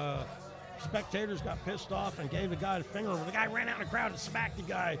the spectators got pissed off and gave the guy the finger. The guy ran out in the crowd and smacked the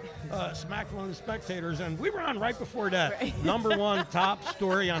guy, smacked one of the spectators, and we were on right before that. #1 top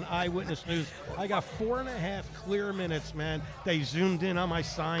story on Eyewitness News. I got 4.5 clear minutes, man. They zoomed in on my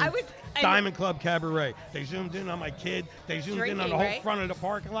sign. Diamond Club Cabaret. They zoomed in on my kid. They zoomed in on the whole front of the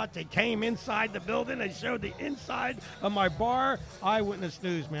parking lot. They came inside the building. They showed the inside of my bar. Eyewitness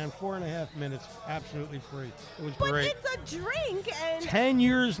News, man. 4.5 minutes, absolutely free. It was great. But it's a drink, and 10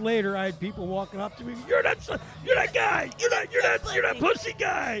 years later, I had people walking up to me. You're that guy. You're that pussy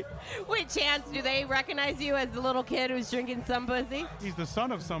guy. Wait, Chance, do they recognize you as the little kid who's drinking some pussy? He's the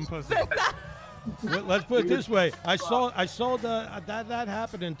son of some pussy. Let's put it this way. I sold that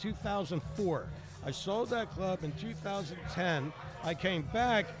happened in 2004. I sold that club in 2010. I came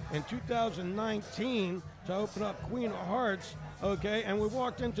back in 2019 to open up Queen of Hearts Okay, and we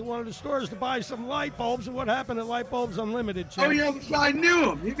walked into one of the stores to buy some light bulbs, and what happened at Light Bulbs Unlimited? Champ? Oh yeah, the guy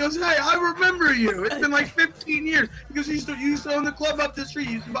knew him. He goes, "Hey, I remember you. It's been like 15 years." He goes, "You used to own the club up the street.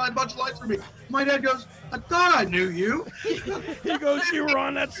 You used to buy a bunch of lights for me." My dad goes, "I thought I knew you." He goes, "You were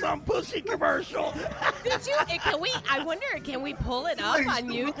on that some pussy commercial." Did you? I wonder, can we pull it up on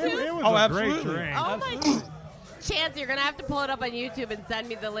YouTube? It was Oh, a great absolutely. drink. Oh my Chance, you're gonna have to pull it up on YouTube and send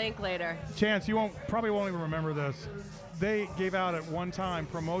me the link later. Chance, you probably won't even remember this. They gave out at one time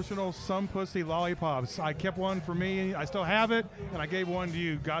promotional Some Pussy lollipops. I kept one for me. I still have it, and I gave one to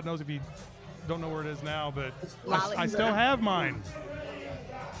you. God knows if you don't know where it is now, but I still have mine.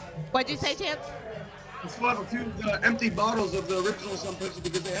 What'd you say, Chance? I still have a few empty bottles of the original Some Pussy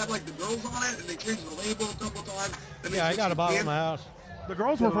because they had like the girls on it and they changed the label a couple times. And Yeah, I got a bottle in my house. The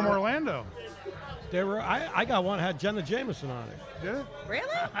girls were from Orlando. They were. I got one that had Jenna Jameson on it. Did it? Really?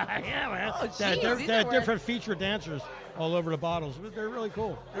 Yeah, man. Oh, jeez, They had different feature dancers all over the bottles. But they're really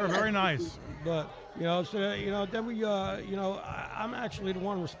cool. They were very nice. But then we, I'm actually the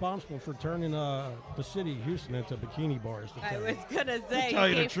one responsible for turning the city of Houston into bikini bars. I was gonna say. To tell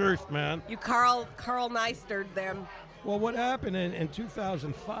you the truth, man. You Carl Neistered them. Well, what happened in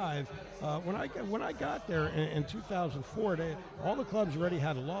 2005, when I got there in 2004, all the clubs already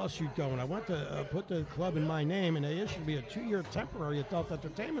had a lawsuit going. I went to put the club in my name, and they issued me a 2-year temporary adult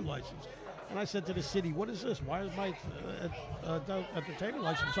entertainment license. And I said to the city, "What is this? Why is my adult entertainment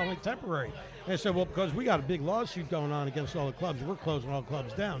license only temporary?" And they said, "Well, because we got a big lawsuit going on against all the clubs. We're closing all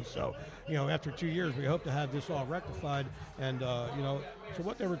clubs down. So, after 2 years, we hope to have this all rectified." And, so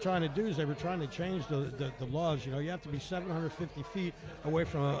what they were trying to do is they were trying to change the laws. You have to be 750 feet away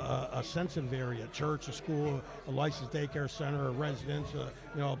from a sensitive area, a church, a school, a licensed daycare center, a residence,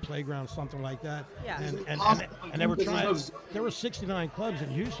 a playground, something like that. Yeah. And they were trying. There were 69 clubs in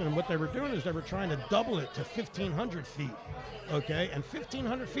Houston, and what they were doing is they were trying to double it to 1,500 feet. Okay, and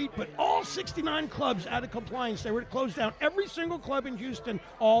 1,500 feet, but all 69 clubs out of compliance. They were to close down every single club in Houston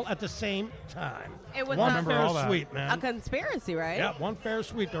all at the same time. It was one a- fair all that. sweep, man. A conspiracy, right? Yeah, one fair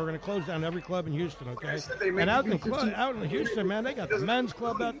sweep. They were going to close down every club in Houston, okay? They make And out you in, 15 out in Houston, man, they got the men's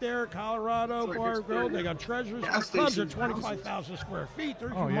club out there, Colorado, Sorry, Bar just Grove. there. They got Treasures. Gas Clubs are stations, 25,000 square feet.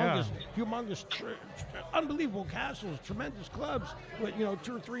 They're Oh, yeah. humongous, unbelievable castles, tremendous clubs with, 200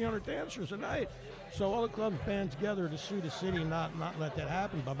 or 300 dancers a night. So all the clubs band together to sue the city and not let that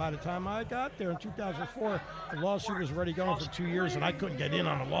happen. But by the time I got there in 2004, the lawsuit was already going for 2 years, and I couldn't get in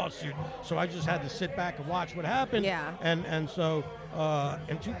on the lawsuit. So I just had to sit back and watch what happened. Yeah. And so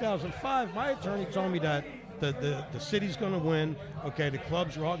in 2005, my attorney told me that the city's going to win. Okay, the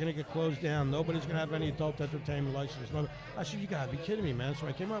clubs are all going to get closed down. Nobody's going to have any adult entertainment license. I said, "You got to be kidding me, man." So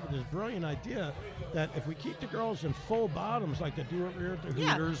I came up with this brilliant idea that if we keep the girls in full bottoms like they do over here at the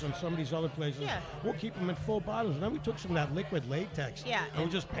Yeah. Hooters and some of these other places, Yeah. we'll keep them in full bottoms. And then we took some of that liquid latex Yeah. and we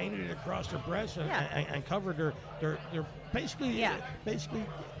just painted it across their breasts and, Yeah. and covered their basically, Yeah. basically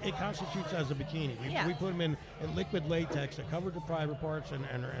it constitutes as a bikini. Yeah. We put them in liquid latex that covered the private parts and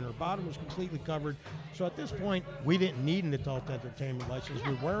her bottom was completely covered. So at this point, we didn't need an adult entertainment license. Yeah.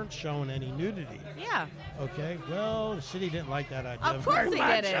 We weren't showing any nudity. Yeah. Okay, well, the city didn't like that idea. Of course very they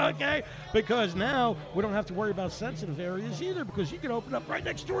much, didn't. Okay, because now we don't have to worry about sensitive areas either because you can open up right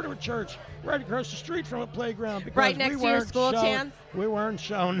next door to a church, right across the street from a playground. Because Right next we to your weren't school, showing- Chance? We weren't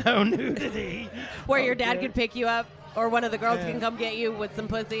showing no nudity. Where your dad Okay. could pick you up, or one of the girls Yeah. can come get you with some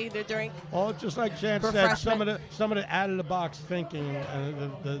pussy to drink. Oh, just like Chance said, Refreshment. some of the out of the box thinking.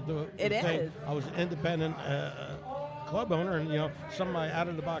 It thing, is. I was an independent club owner, and some of my out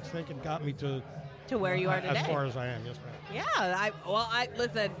of the box thinking got me to where you are today. as far as I am. Yes, ma'am. Yeah,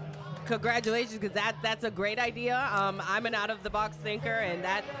 listen. Congratulations, because that's a great idea. I'm an out of the box thinker, and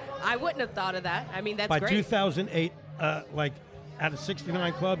that I wouldn't have thought of that. I mean, that's By great. 2008, out of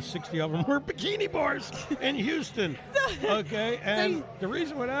 69 clubs, 60 of them were bikini bars in Houston. Okay, and the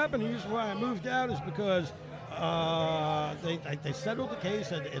reason what happened, the reason why I moved out is because they settled the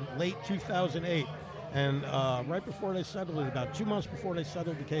case in late 2008. And right before they settled it, about 2 months before they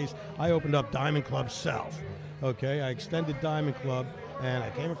settled the case, I opened up Diamond Club South. Okay, I extended Diamond Club, and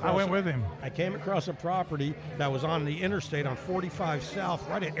I came across. I went with him. I came across a property that was on the interstate on 45 South,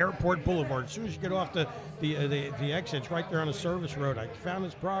 right at Airport Boulevard. As soon as you get off the exit, it's right there on the service road. I found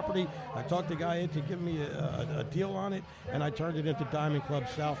this property. I talked the guy into giving me a deal on it, and I turned it into Diamond Club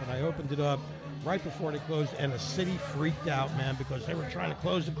South, and I opened it up right before they closed, and the city freaked out, man, because they were trying to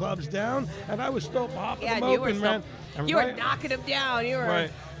close the clubs down, and I was still popping Yeah, them and you open, were man. still, And you were right- knocking them down. You were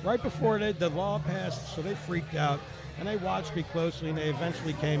Right before the law passed, so they freaked out, and they watched me closely, and they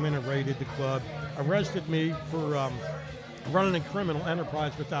eventually came in and raided the club, arrested me for running a criminal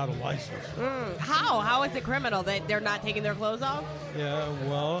enterprise without a license. How is it criminal? They're not taking their clothes off? Yeah,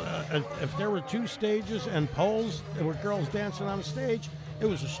 well, if there were 2 stages and poles, there were girls dancing on the stage, it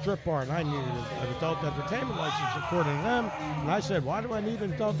was a strip bar, and I needed an adult entertainment license according to them. And I said, why do I need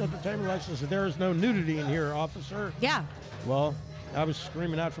an adult entertainment license if there is no nudity in here, officer? Yeah. Well, I was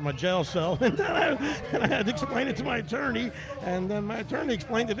screaming out from my jail cell, and I had to explain it to my attorney, and then my attorney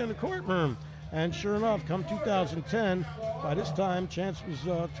explained it in the courtroom. And sure enough, come 2010, by this time, Chance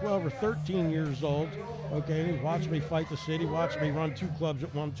was 12 or 13 years old. Okay, and he was watching me fight the city, watching me run 2 clubs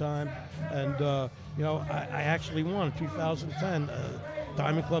at one time. And, I actually won 2010.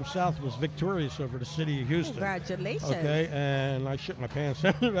 Diamond Club South was victorious over the city of Houston. Congratulations. Okay, and I shit my pants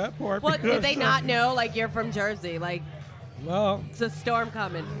after that part. Well, because, did they not know, like, you're from Jersey? Like, well, it's a storm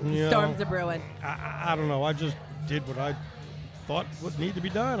coming. You Storms know, are brewing. I don't know. I just did what I thought would need to be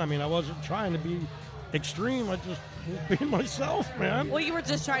done. I mean, I wasn't trying to be extreme. I just was being myself, man. Well, you were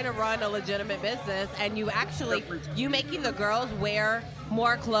just trying to run a legitimate business, and you making the girls wear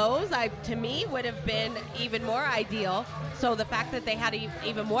more clothes, to me, would have been even more ideal. So the fact that they had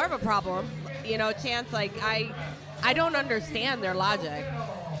even more of a problem, Chance, like, I don't understand their logic.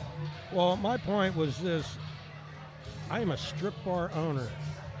 Well, my point was this. I am a strip bar owner.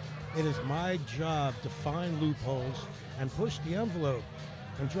 It is my job to find loopholes and push the envelope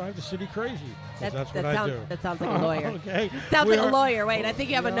and drive the city crazy. That's what I do. That sounds like a lawyer. Okay. Sounds like a lawyer. Wait, I think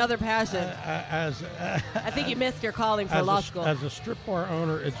you have another passion. I think you missed your calling for law school. As a strip bar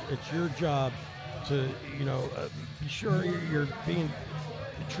owner, it's your job to, be sure you're being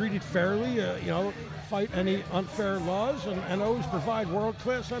treated fairly, fight any unfair laws, and always provide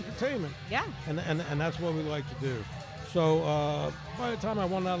world-class entertainment. Yeah. And that's what we like to do. So by the time I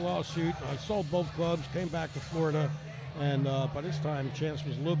won that lawsuit, I sold both clubs, came back to Florida, and by this time, Chance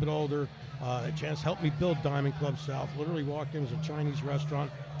was a little bit older. Chance helped me build Diamond Club South. Literally walked in, it was a Chinese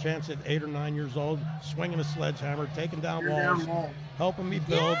restaurant. Chance at 8 or 9 years old, swinging a sledgehammer, taking down walls, helping me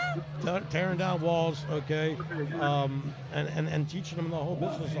build, tearing down walls, okay, and teaching them the whole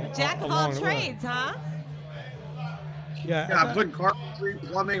business. Jack of all trades, huh? Yeah, I'm putting carpentry,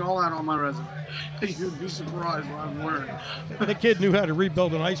 plumbing, all that on my resume. You'd be surprised what I'm learning. The kid knew how to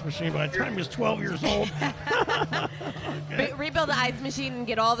rebuild an ice machine by the time he was 12 years old. Rebuild the ice machine and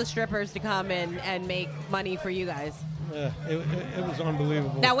get all the strippers to come in and make money for you guys. Yeah, it was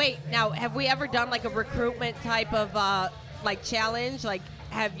unbelievable. Now, have we ever done like a recruitment type of challenge? Like,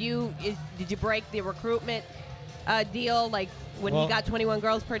 did you break the recruitment deal? Like, when you got 21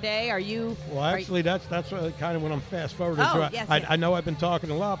 girls per day, Well, actually, that's kind of when I'm fast forwarding. Yes, I know I've been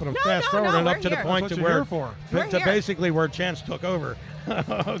talking a lot, but I'm fast forwarding up to the point to where basically where Chance took over.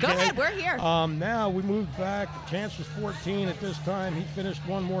 Okay? Go ahead, we're here. Now we moved back. Chance was 14 at this time. He finished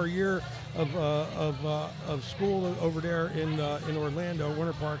one more year of school over there in Orlando,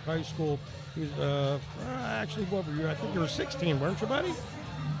 Winter Park High School. He was actually, what were you? I think you were 16, weren't you, buddy?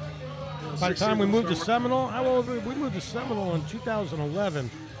 By the time we moved to Seminole, we moved to Seminole in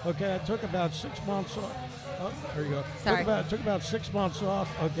 2011. Okay, I took about 6 months off. Oh, there you go. Sorry. Took about 6 months off.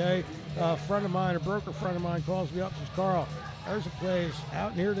 Okay, a friend of mine, a broker friend of mine, calls me up and says, "Carl, there's a place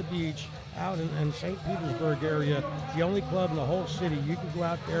out near the beach, out in St. Petersburg area. It's the only club in the whole city. You could go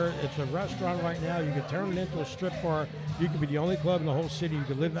out there. It's a restaurant right now. You could turn it into a strip bar. You could be the only club in the whole city. You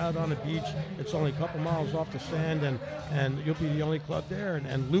could live out on the beach. It's only a couple miles off the sand, and you'll be the only club there."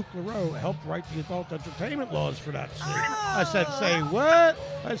 And Luke LaRoe helped write the adult entertainment laws for that city. I said, "Say what?"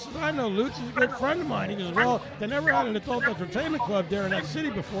 I said, "I know Luke. He's a good friend of mine." He goes, "Well, they never had an adult entertainment club there in that city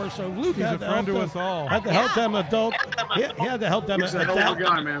before, so Luke He's had a friend to us all. Had to help them adult. He had to help them He's a hell of a adapt.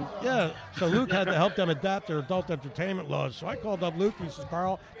 guy, man. Yeah, so Luke had to help them adapt their adult entertainment laws. So I called up Luke. He says,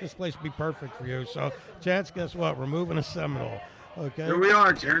 "Carl, this place would be perfect for you." So, Chance, guess what? We're moving to Seminole. Okay. Here we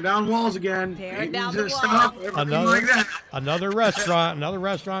are, tearing down walls again. Tearing down the Stuff, walls. everything like that. Another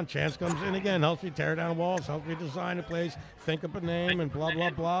restaurant. Chance comes in again, helps me tear down walls, helps me design a place, think up a name, and blah blah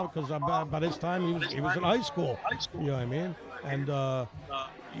blah. Because by this time he was in high school. You know what I mean? And the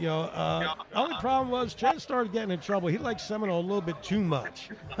only problem was Chance started getting in trouble. He liked Seminole a little bit too much.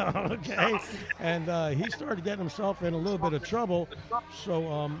 Okay, and he started getting himself in a little bit of trouble.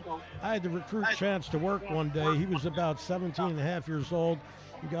 So I had to recruit Chance to work one day. He was about 17 and a half years old.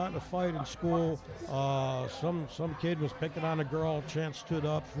 He got in a fight in school. Some kid was picking on a girl. Chance stood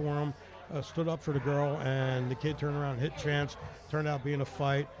up for him, stood up for the girl, and the kid turned around and hit Chance. Turned out being a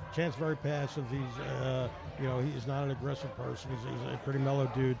fight. Chance very passive. He's not an aggressive person. He's a pretty mellow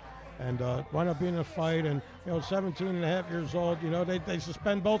dude. And wound up being a fight. And, 17 and a half years old, they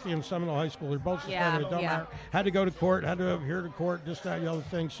suspend both of them in Seminole High School. They're both suspended. It don't matter. Had to go to court, had to appear to court, this, that, the other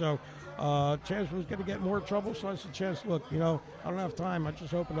thing. So Chance was going to get more trouble, so I said, Chance, look, I don't have time. I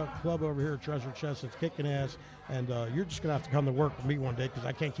just opened up a club over here at Treasure Chest. It's kicking ass, and you're just going to have to come to work with me one day because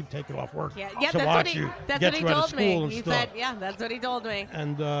I can't keep taking off work Yeah, to that's watch what you that's get what you he out of told school me. and He stuff. said, yeah, that's what he told me.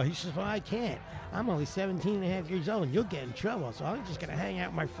 And he says, well, I can't. I'm only 17 and a half years old, and you'll get in trouble, so I'm just going to hang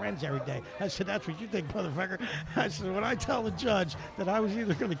out with my friends every day. I said, that's what you think, motherfucker. I said, when I tell the judge that I was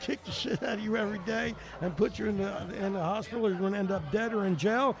either going to kick the shit out of you every day and put you in the hospital, or you're going to end up dead or in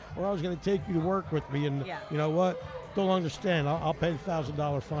jail, or I was going to take you to work with me, and you know what? They'll understand. I'll pay the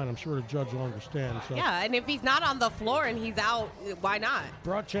 $1,000 fine. I'm sure the judge will understand. So. Yeah, and if he's not on the floor and he's out, why not?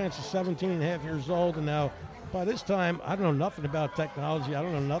 Broad Chance is 17 and a half years old, and now by this time, I don't know nothing about technology. I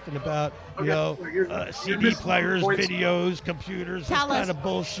don't know nothing about, CD players, videos, computers, this kind of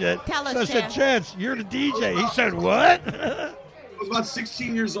bullshit. Tell us, so I said, Chance, you're the DJ. He said, what? I was about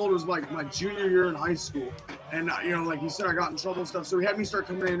 16 years old. It was like my junior year in high school. And, like he said, I got in trouble and stuff. So he had me start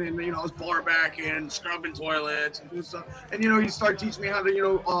coming in and, I was bar backing, scrubbing toilets and doing stuff. And, he started teaching me how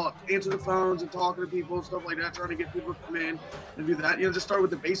to, answer the phones and talking to people and stuff like that, trying to get people to come in and do that. Just start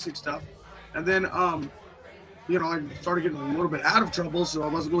with the basic stuff. And then, I started getting a little bit out of trouble, so I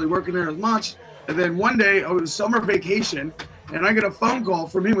wasn't really working there as much. And then one day, it was summer vacation, and I get a phone call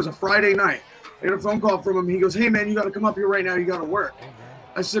from him. It was a Friday night. I get a phone call from him. He goes, hey, man, you got to come up here right now. You got to work.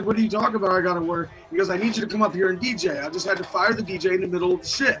 I said, what are you talking about? I got to work. He goes, I need you to come up here and DJ. I just had to fire the DJ in the middle of the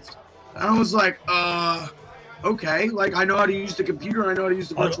shift. And I was like, okay. Like, I know how to use the computer. I know how to use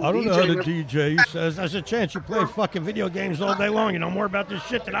the virtual DJ. I don't know how to DJ, he says. I said, Chance, you play fucking video games all day long. You know more about this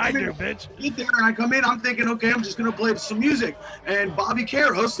shit than I do, bitch. Get there, and I come in. I'm thinking, okay, I'm just going to play some music. And Bobby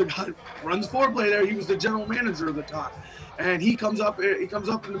Caros, the guy who runs Foreplay there, he was the general manager at the time. And he comes up in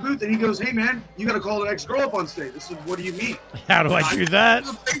the booth, and he goes, hey, man, you got to call the next girl up on stage. I said, what do you mean? How do I do that?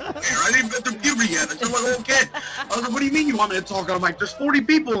 I didn't put the puberty yet. I said, well, little kid. I was like, what do you mean you want me to talk? I'm like, there's 40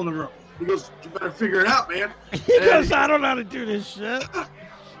 people in the room. He goes, you better figure it out, man. He goes, I don't know how to do this shit.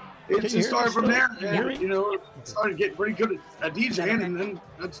 It just started from there. And, started getting pretty good at DJing, and then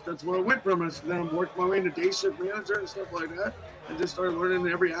that's where I went from. And then I worked my way into day shift manager and stuff like that, and just started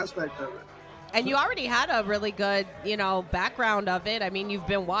learning every aspect of it. And you already had a really good, background of it. I mean, you've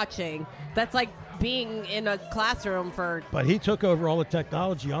been watching. That's like being in a classroom for... But he took over all the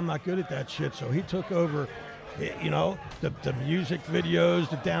technology. I'm not good at that shit, so he took over, the music videos,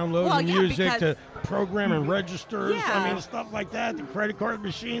 the downloading music, the programming registers. Yeah. I mean, stuff like that. The credit card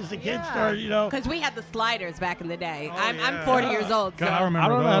machines, the kids started, Because we had the sliders back in the day. I'm 40 years old, so... God, I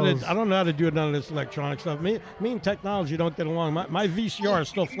don't know how to do none of this electronic stuff. Me and technology don't get along. My VCR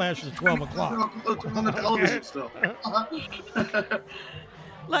still flashes at 12 o'clock. On the television still.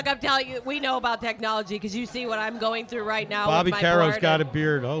 Look, I'm telling you, we know about technology because you see what I'm going through right now. Bobby with my Caro's board got a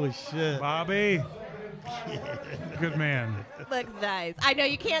beard. Holy shit. Bobby. Good man. Looks nice. I know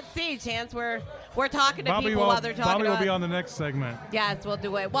you can't see, Chance. We're talking to Bobby people while they're talking Bobby to will us. be on the next segment. Yes, we'll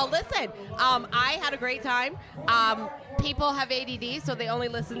do it. Well, listen, I had a great time. People have ADD, so they only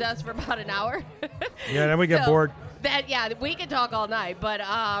listen to us for about an hour. Yeah, then we get bored. We can talk all night, but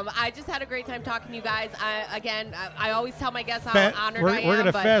I just had a great time talking to you guys. I always tell my guests how honored I am. We're going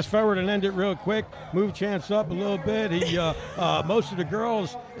to fast forward and end it real quick. Move Chance up a little bit. He, most of the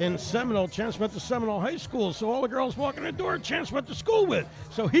girls in Seminole, Chance went to Seminole High School, so all the girls walking the door, Chance went to school with.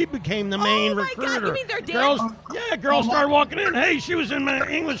 So he became the main recruiter. God, you mean they're girls, girls started walking in. Hey, she was in my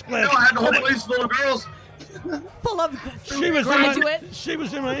English class. I had the whole place full of girls. Full of graduates. She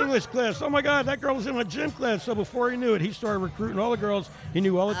was in my English class. Oh, my God, that girl was in my gym class. So before he knew it, he started recruiting all the girls. He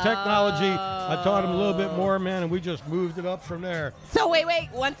knew all the technology. I taught him a little bit more, man, and we just moved it up from there. So, wait.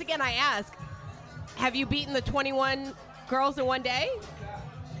 Once again, I ask, have you beaten the 21 girls in one day?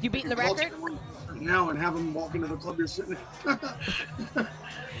 You beaten the record? Now and have them walk into the club you're sitting in.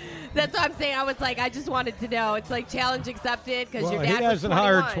 That's what I'm saying. I was like, I just wanted to know. It's like challenge accepted because your dad he was hasn't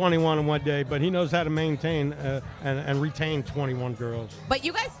 21. hired 21 in one day, but he knows how to maintain and retain 21 girls. But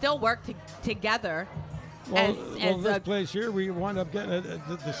you guys still work together. Well, this place here, we wound up getting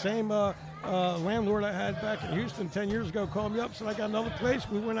the same landlord I had back in Houston 10 years ago called me up, said I got another place.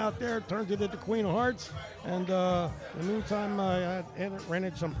 We went out there, turned it into Queen of Hearts, and in the meantime, I ran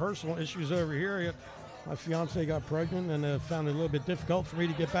into some personal issues over here. My fiance got pregnant, and found it a little bit difficult for me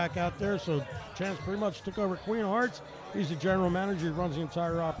to get back out there. So Chance pretty much took over Queen of Hearts. He's the general manager. He runs the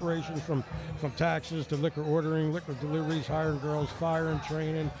entire operation from taxes to liquor ordering, liquor deliveries, hiring girls, firing,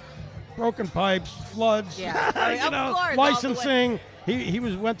 training, broken pipes, floods, course, licensing. He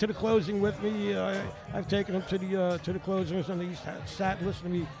went to the closing with me. I've taken him to the closings, and he's sat and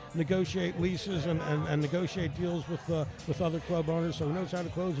listened to me negotiate leases and negotiate deals with other club owners. So he knows how to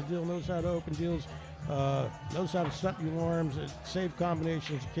close a deal, knows how to open deals. knows how to set the alarms, save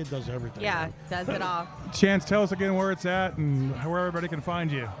combinations. The kid does everything. Yeah, man. does it all. Chance, tell us again where it's at and where everybody can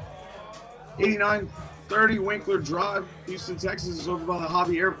find you. 8930 Winkler Drive, Houston, Texas, is over by the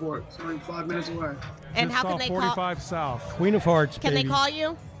Hobby Airport. It's only 5 minutes away. And Just how can off they 45 call? South. Queen of Hearts, Can baby. they call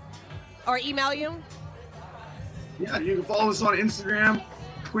you or email you? Yeah, you can follow us on Instagram,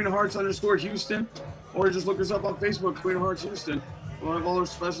 Queen of Hearts _Houston, or just look us up on Facebook, Queen of Hearts Houston. We'll have all our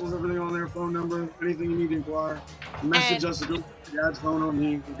specials, everything on there, phone number, anything you need to inquire. Message us to go Dad's phone on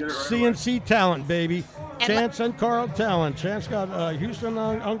me. We'll get it right away. CNC talent, baby. And Chance and Carl talent. Chance got Houston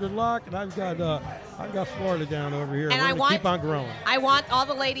under lock, and I've got Florida down over here. And We're I gonna want- keep on growing. I want all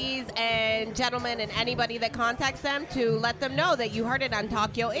the ladies and gentlemen and anybody that contacts them to let them know that you heard it on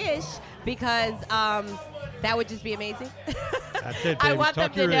Tokyo-ish, because that would just be amazing. That's it, I baby. want them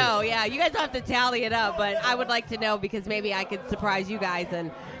Talk to your know. ears. Yeah, you guys don't have to tally it up, but I would like to know, because maybe I could surprise you guys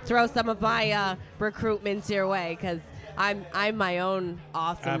and throw some of my recruitments your way, because I'm my own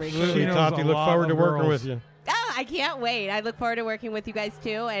awesome recruiter. Absolutely, She knows Tati. a Look lot forward to of working girls. with you. Oh, I can't wait. I look forward to working with you guys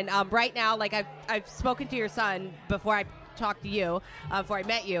too. And right now, like I've spoken to your son before I talked to you, before I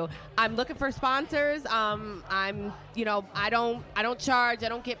met you. I'm looking for sponsors. I don't charge. I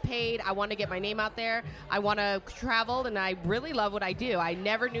don't get paid. I want to get my name out there. I want to travel, and I really love what I do. I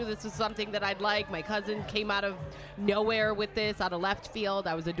never knew this was something that I'd like. My cousin came out of nowhere with this, out of left field.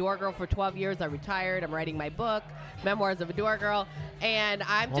 I was a door girl for 12 years. I retired. I'm writing my book, Memoirs of a Door Girl, and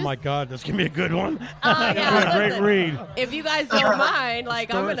I'm just. Oh my God, that's gonna be a good one. Yeah, Great listen, read. If you guys don't mind,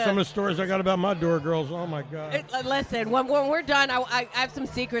 like I'm gonna. Some of the stories I got about my door girls. Oh my God. Listen, when we're done, I have some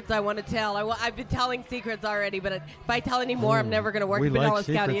secrets I want to tell. I've been telling secrets already, but if I tell any more, I'm never going to work in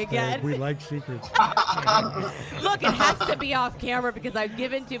Pinellas County again. We like secrets. Look, it has to be off camera, because I've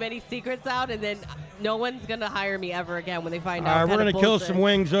given too many secrets out, and then no one's going to hire me ever again when they find out. All right, we're going to kill some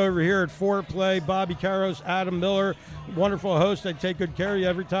wings over here at Foreplay. Bobby Caros, Adam Miller, wonderful host. They take good care of you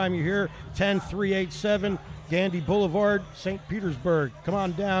every time you're here. 10387 Gandy Boulevard, St. Petersburg. Come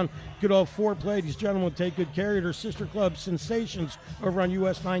on down. Good old Foreplay. These gentlemen will take good care of you. Their sister club, Sensations, over on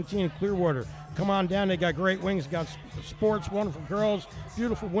US 19 in Clearwater. Come on down. They got great wings. Got sports, wonderful girls,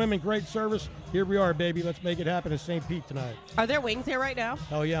 beautiful women, great service. Here we are, baby. Let's make it happen in St. Pete tonight. Are there wings here right now?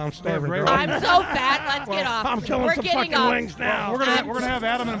 Hell yeah, I'm starving. great girl. wings. I'm so fat. Let's get off. I'm killing we're some getting fucking off. wings now. We're gonna have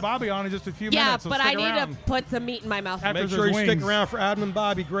Adam and Bobby on in just a few Yeah, minutes. So but stick I need around. to put some meat in my mouth. After Make there's sure you stick wings. around for Adam and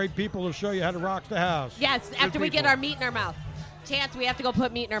Bobby. Great people to show you how to rock the house. Yes, after we get people. our meat in our mouth. Chance, we have to go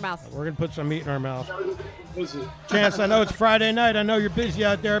put meat in our mouth. We're going to put some meat in our mouth. Visit. Chance, I know it's Friday night. I know you're busy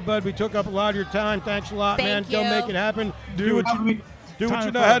out there, bud. We took up a lot of your time. Thanks a lot, man. Thank Go you. make it happen. Do what you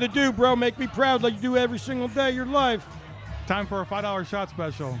Time know for- how to do, bro. Make me proud like you do every single day of your life. Time for a $5 shot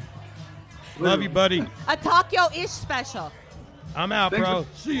special. Love you, buddy. A Tokyo-ish special. I'm out, Thanks bro.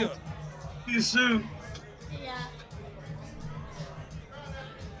 for- See ya. See you soon. Yeah.